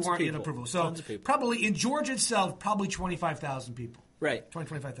visas who aren't in approval. So probably in Georgia itself, probably 25,000 people. Right.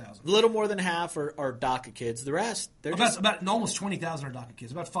 25,000. A little more than half are DACA kids. The rest, they're about almost 20,000 are DACA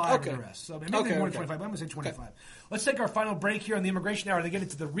kids. About 5 are the rest. So maybe more than 25. I'm going to say 25. Okay. Let's take our final break here on the Immigration Hour and get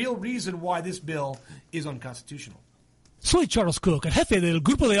into the real reason why this bill is unconstitutional. Soy Charles Cook, el jefe del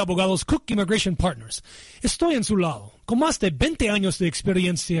grupo de abogados Cook Immigration Partners. Estoy en su lado. Con más de 20 años de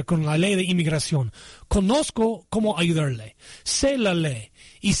experiencia con la ley de inmigración, conozco cómo ayudarle. Sé la ley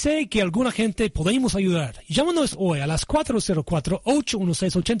y sé que alguna gente podemos ayudar. Llámanos hoy a las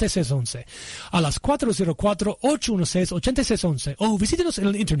 404-816-8611, a las 404-816-8611 o visítenos en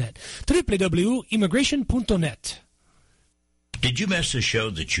el internet www.immigration.net. Did you miss a show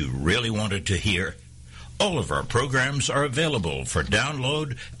that you really wanted to hear? All of our programs are available for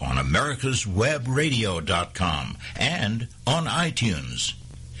download on americaswebradio.com and on iTunes.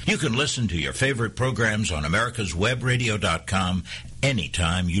 You can listen to your favorite programs on americaswebradio.com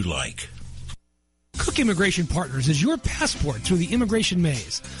anytime you like. Cook Immigration Partners is your passport through the immigration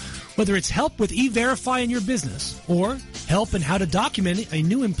maze. Whether it's help with E-Verify in your business, or help in how to document a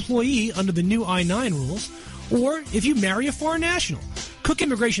new employee under the new I-9 rules, or if you marry a foreign national, Cook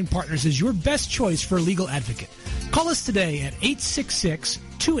Immigration Partners is your best choice for a legal advocate. Call us today at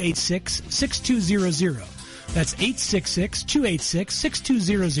 866-286-6200. That's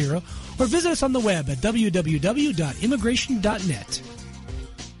 866-286-6200, or visit us on the web at www.immigration.net.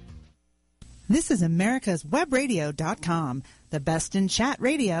 This is americaswebradio.com, the best in chat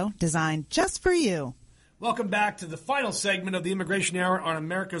radio designed just for you. Welcome back to the final segment of the Immigration Hour on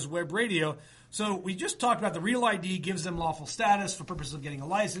America's Web Radio. So we just talked about the Real ID gives them lawful status for purposes of getting a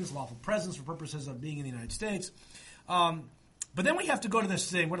license, lawful presence for purposes of being in the United States. But then we have to go to this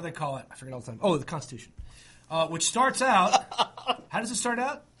thing, what do they call it? I forget all the time. Oh, the Constitution. Which starts out, how does it start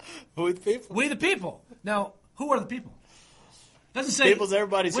out? We the people. We the people. Now, who are the people? Doesn't say people's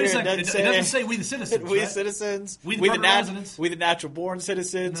everybody's here. It doesn't say we the citizens. We right? citizens. We the residents. We the natural born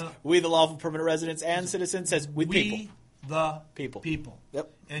citizens. No. We the lawful permanent residents and citizens. Says we the people. The people.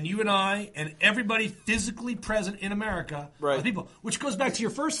 Yep. And you and I and everybody physically present in America are the people. Which goes back to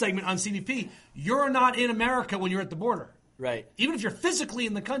your first segment on CBP. You're not in America when you're at the border. Right. Even if you're physically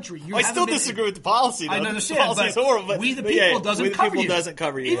in the country, you I still disagree with the policy, though. I understand. The policy's horrible, but we the people doesn't cover you. Doesn't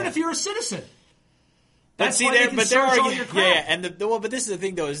cover you. Even if you're a citizen. But see, but this is the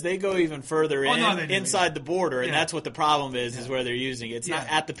thing, though, is they go even further inside the border, and that's what the problem is where they're using it. It's not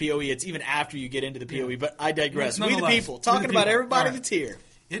at the POE; it's even after you get into the POE. But I digress. We the people, talking about everybody that's here.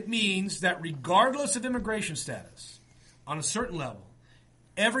 It means that regardless of immigration status, on a certain level,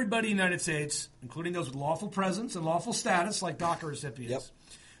 everybody in the United States, including those with lawful presence and lawful status, like DACA recipients,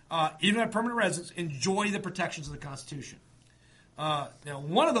 even at permanent residents, enjoy the protections of the Constitution. Now,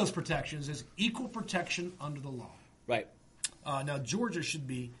 one of those protections is equal protection under the law. Right. Now, Georgia should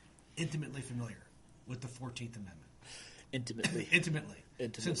be intimately familiar with the 14th Amendment. Intimately.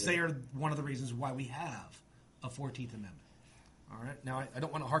 Since they are one of the reasons why we have a 14th Amendment. All right. Now, I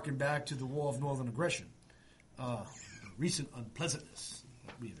don't want to harken back to the War of Northern Aggression, the recent unpleasantness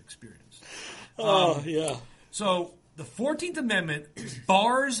that we have experienced. So, the 14th Amendment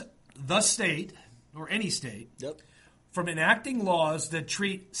bars the state, or any state, from enacting laws that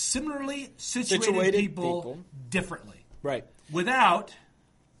treat similarly situated people differently. Right. Without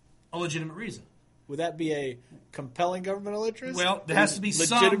a legitimate reason. Would that be a compelling governmental interest? Well, there has to be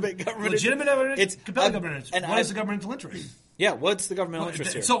legitimate evidence. Compelling governmental interest. What is the governmental interest? Yeah, what's the governmental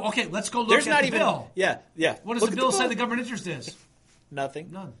interest here? So, okay, let's go look at the bill. Yeah. What does the bill say the government interest is?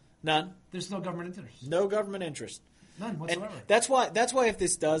 Nothing. None. There's no government interest. No government interest. None whatsoever. And that's why if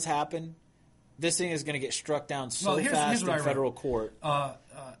this does happen, this thing is going to get struck down fast in federal court.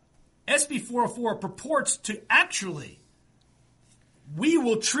 SB 404 purports to actually, we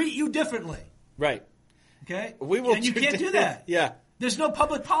will treat you differently. Right. Okay? And you can't do that. Yeah. There's no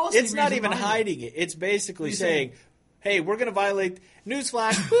public policy. It's not even hiding it. It's basically saying, hey, we're going to violate,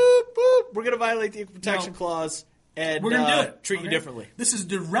 newsflash, boop, boop, we're going to violate the Equal Protection Clause and we're going to do it. Treat you differently. This is a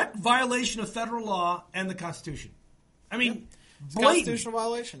direct violation of federal law and the Constitution. I mean, constitutional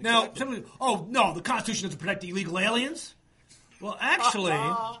violation. Now, the Constitution doesn't protect illegal aliens. Well, actually,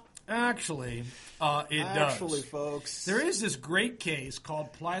 Actually, it does. Actually, folks. There is this great case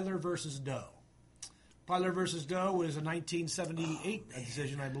called Plyler versus Doe. Plyler versus Doe was a 1978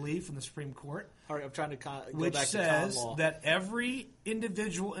 decision, I believe, from the Supreme Court. All right, I'm trying to go which back to says common law. that every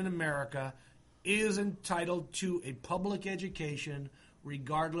individual in America is entitled to a public education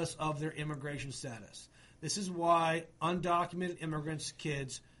regardless of their immigration status. This is why undocumented immigrants'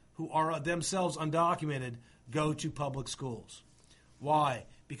 kids who are themselves undocumented go to public schools. Why?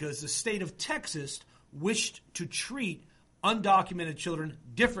 Because the state of Texas wished to treat undocumented children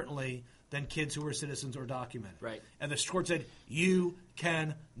differently than kids who were citizens or documented. Right. And the court said, you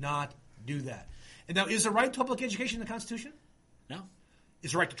cannot do that. And now, is the right to public education in the Constitution? No.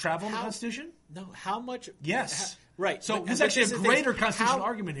 Is the right to travel in the Constitution? No. How much? Yes. Right. So But- there's but actually this a is the greater thing. constitutional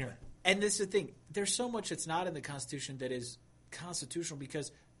argument here. And this is the thing. There's so much that's not in the Constitution that is constitutional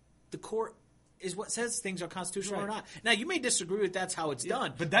because the court is what says things are constitutional or Right. not. Now, you may disagree with that's how it's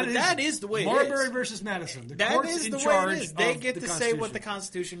done, But that is the way Marbury it is. versus Madison. The That court's is in the way charge it is. They of get the to say what the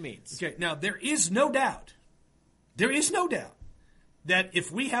Constitution. Constitution means. Okay, now there is no doubt that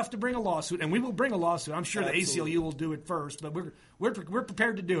if we have to bring a lawsuit, and we will bring a lawsuit, I'm sure Absolutely. the ACLU will do it first, but we're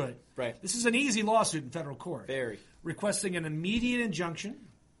prepared to do it. Right. This is an easy lawsuit in federal court. Very. Requesting an immediate injunction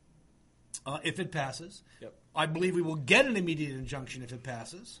if it passes. Yep. I believe we will get an immediate injunction if it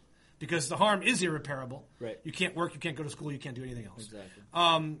passes because the harm is irreparable. Right. You can't work, you can't go to school, you can't do anything else. Exactly.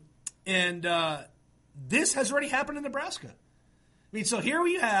 And this has already happened in Nebraska. I mean, so here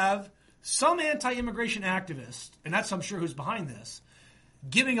we have some anti-immigration activist, and that's I'm sure who's behind this,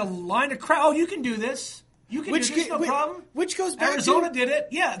 giving a line of crowd. Oh, you can do this. You can do this, no problem. Which goes back Arizona to... did it.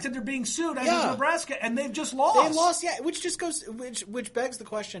 Yeah, except they're being sued. As Yeah. is Nebraska, and they've just lost. They lost, yeah. Which just goes... Which begs the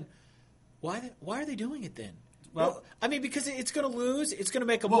question, why are they doing it then? Well, I mean, because it's going to lose. It's going to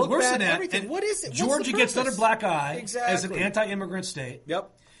make them look worse bad. than that, Everything. and What is it? What's Georgia the gets purpose? another black eye Exactly. as an anti-immigrant state.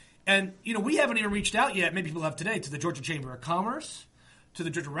 Yep. And, we haven't even reached out yet, maybe people have today, to the Georgia Chamber of Commerce, to the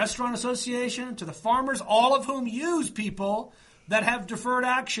Georgia Restaurant Association, to the farmers, all of whom use people that have deferred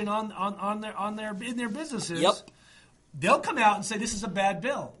action in their businesses. Yep. They'll come out and say this is a bad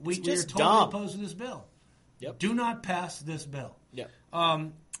bill. We are just totally dumb. opposed to this bill. Yep. Do not pass this bill. Yep. I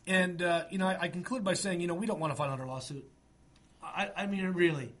conclude by saying, we don't want to file another lawsuit. I mean,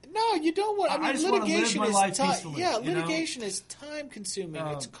 really. No, you don't want. I just want to live litigation my is life peacefully. Yeah, litigation is time consuming.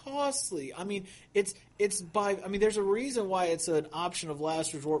 It's costly. I mean, there's a reason why it's an option of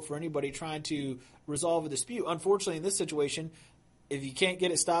last resort for anybody trying to resolve a dispute. Unfortunately, in this situation, if you can't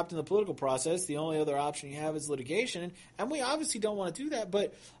get it stopped in the political process, the only other option you have is litigation. And we obviously don't want to do that,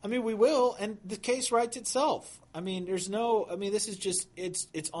 but I mean, we will. And the case writes itself. I mean, this is just it's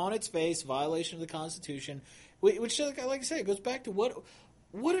on its face violation of the Constitution. Which, like I say, it goes back to what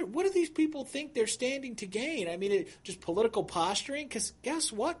do these people think they're standing to gain? I mean, just political posturing? Because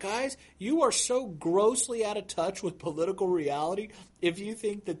guess what, guys? You are so grossly out of touch with political reality if you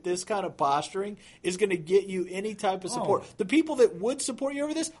think that this kind of posturing is going to get you any type of support. The people that would support you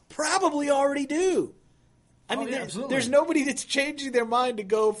over this probably already do. I mean, there's nobody that's changing their mind to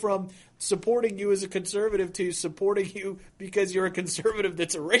go from supporting you as a conservative to supporting you because you're a conservative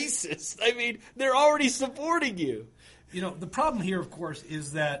that's a racist. I mean, they're already supporting you. The problem here, of course,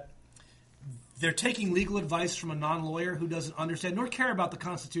 is that they're taking legal advice from a non-lawyer who doesn't understand nor care about the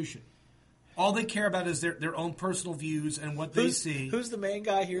Constitution. All they care about is their own personal views and what they see. Who's the main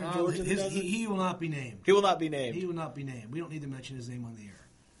guy here in Georgia? He will not be named. He will not be named. He will not be named. We don't need to mention his name on the air.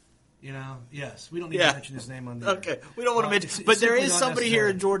 Yes, we don't need to mention his name on the air. Okay, we don't want to mention. But there is somebody here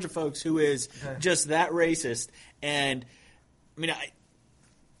in Georgia, folks, who is just that racist. And I mean,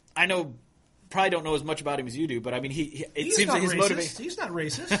 I know, probably don't know as much about him as you do, but I mean, it seems like his motivation. He's not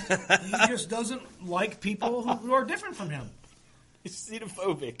racist. He just doesn't like people who are different from him. He's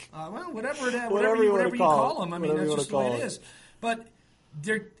xenophobic. Whatever you call him. I mean, that's just the way it is. But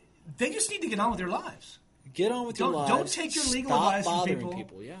they just need to get on with their lives. Get on with your lives. Don't take your legal advice from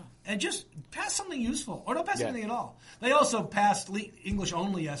people. Yeah. And just pass something useful, or don't pass anything at all. They also passed English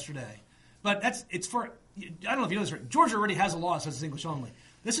only yesterday, but it's for. I don't know if you know this. Right? Georgia already has a law that says it's English only.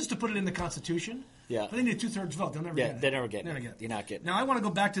 This is to put it in the Constitution. Yeah. But they need a 2/3 vote. They'll never get it. They never get it. Never get it. You're not getting it. Now I want to go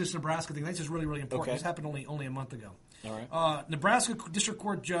back to this Nebraska thing. That's just really, really important. Okay. This happened only a month ago. All right. Nebraska District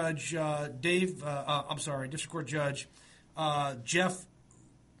Court Judge District Court Judge Jeff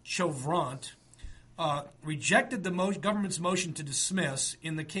Chauvrant rejected the government's motion to dismiss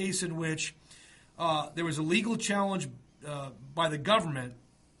in the case in which there was a legal challenge by the government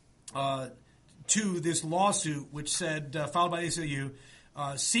to this lawsuit, which said, filed by the ACLU,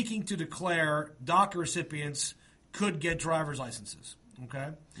 seeking to declare DACA recipients could get driver's licenses. Okay?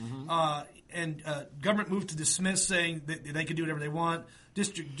 And government moved to dismiss, saying that they could do whatever they want.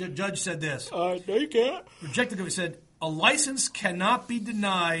 district judge said this. No, you can't. Rejected it. Said a license cannot be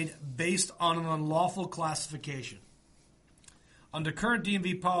denied based on an unlawful classification. Under current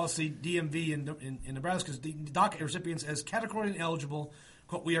DMV policy, DMV in Nebraska's DACA recipients as categorically ineligible.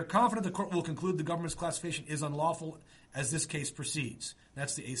 Quote, we are confident the court will conclude the government's classification is unlawful as this case proceeds.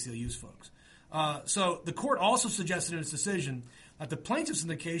 That's the ACLU's folks. So the court also suggested in its decision that the plaintiffs in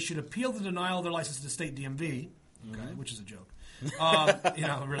the case should appeal the denial of their license to the state DMV, which is a joke.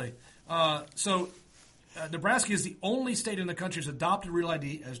 Really. So Nebraska is the only state in the country that's adopted Real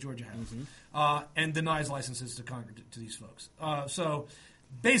ID, as Georgia has, and denies licenses to these folks. So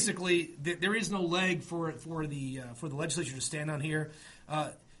basically, there is no leg for the legislature to stand on here.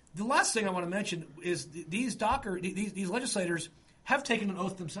 The last thing I want to mention is these legislators have taken an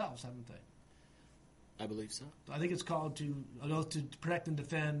oath themselves, haven't they? I believe so. I think it's called an oath to protect and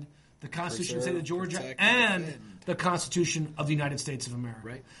defend the Constitution of the State of Georgia and the Constitution of the United States of America.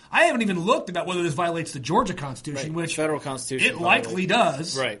 Right. I haven't even looked about whether this violates the Georgia Constitution, which federal Constitution it likely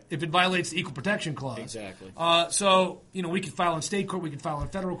does. Right. If it violates the Equal Protection Clause. Exactly. So we could file in state court, we could file in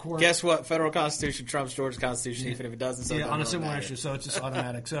federal court. Guess what? Federal Constitution trumps Georgia Constitution, even if it doesn't. So on a similar issue, so it's just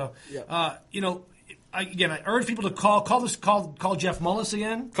automatic. So, Yep. I urge people to call Jeff Mullis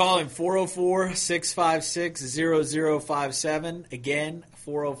again. Call him 404-656-0057. Again,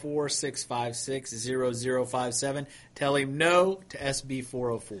 404-656-0057. Tell him no to SB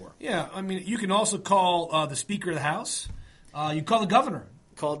 404. Yeah, you can also call the Speaker of the House. You call the governor.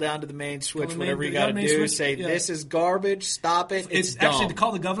 Call down to the main switch, whatever you got to do. Say, this is garbage. Stop it. It's dumb. Actually, to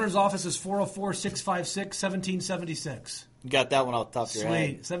call the governor's office is 404-656-1776. You got that one off the top of your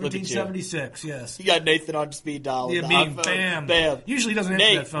head. Sweet. 1776, yes. You got Nathan on speed dial. Yeah, bam. Usually he doesn't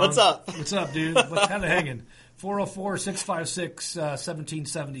answer that phone. What's up? What's up, dude? What's kind of hanging?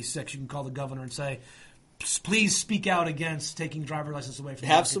 404-656-1776. You can call the governor and say, please speak out against taking driver's license away from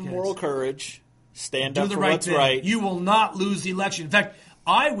Have some moral courage. Stand up for what's right. You will not lose the election. In fact,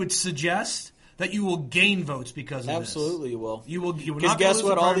 I would suggest that you will gain votes because of this. Absolutely, you will. You will because not guess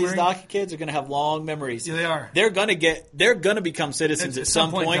what? All these primary. DACA kids are going to have long memories. Yeah, they are. They're going to become citizens at some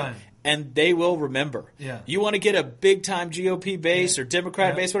point, and they will remember. Yeah. You want to get a big time GOP base or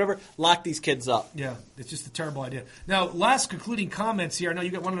Democrat base, whatever? Lock these kids up. Yeah, it's just a terrible idea. Now, last concluding comments here. I know you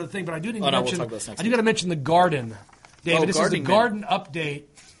got one other thing, but I do need to mention. We'll talk about this next I do got to mention the garden, David. This is the man. garden update.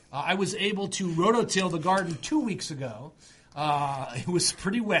 I was able to rototill the garden 2 weeks ago. It was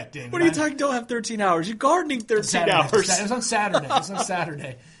pretty wet, David. What are you talking? Don't have 13 hours. You're gardening 13 hours. It was on Saturday.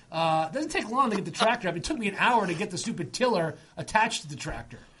 It doesn't take long to get the tractor up. It took me an hour to get the stupid tiller attached to the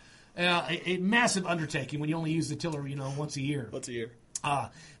tractor. A massive undertaking when you only use the tiller, once a year.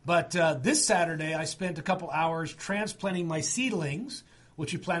 But this Saturday, I spent a couple hours transplanting my seedlings,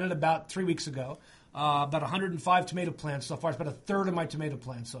 which we planted about 3 weeks ago. About 105 tomato plants so far. It's about a third of my tomato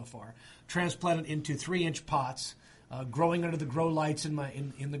plants so far. Transplanted into 3-inch pots. Growing under the grow lights in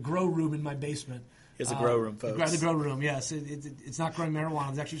the grow room in my basement. It's a grow room, folks. The grow room, yes. It's not growing marijuana.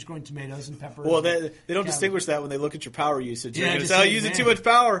 It's actually just growing tomatoes and peppers. Well, they don't distinguish that when they look at your power usage. Yeah, They're going to say, using too much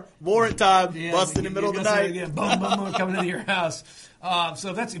power, warrant time, bust in the middle of the night. Again, boom, boom, boom, coming into your house.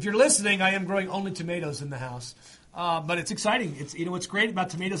 So if you're listening, I am growing only tomatoes in the house. But it's exciting. What's great about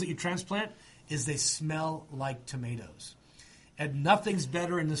tomatoes that you transplant is they smell like tomatoes. And nothing's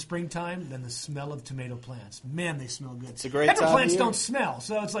better in the springtime than the smell of tomato plants. Man, they smell good. It's a great pepper time plants of year. Don't smell,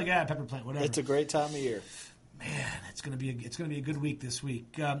 so it's like pepper plant, whatever. It's a great time of year. Man, it's gonna be a good week this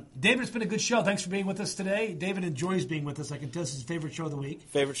week. David, it's been a good show. Thanks for being with us today. David enjoys being with us. I can tell this is his favorite show of the week.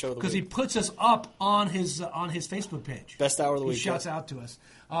 Favorite show of the week because he puts us up on his Facebook page. Best hour of the week. He shouts out to us.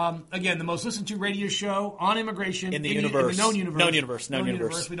 Again, the most listened to radio show on immigration in the universe. In the known universe. Known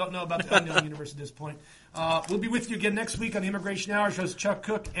universe. We don't know about the unknown universe at this point. We'll be with you again next week on the Immigration Hour. Shows Chuck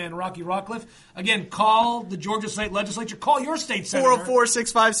Cook and Rocky Rockcliffe. Again, call the Georgia State Legislature. Call your state senator.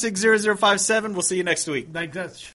 404-656-0057. We'll see you next week. Thank you.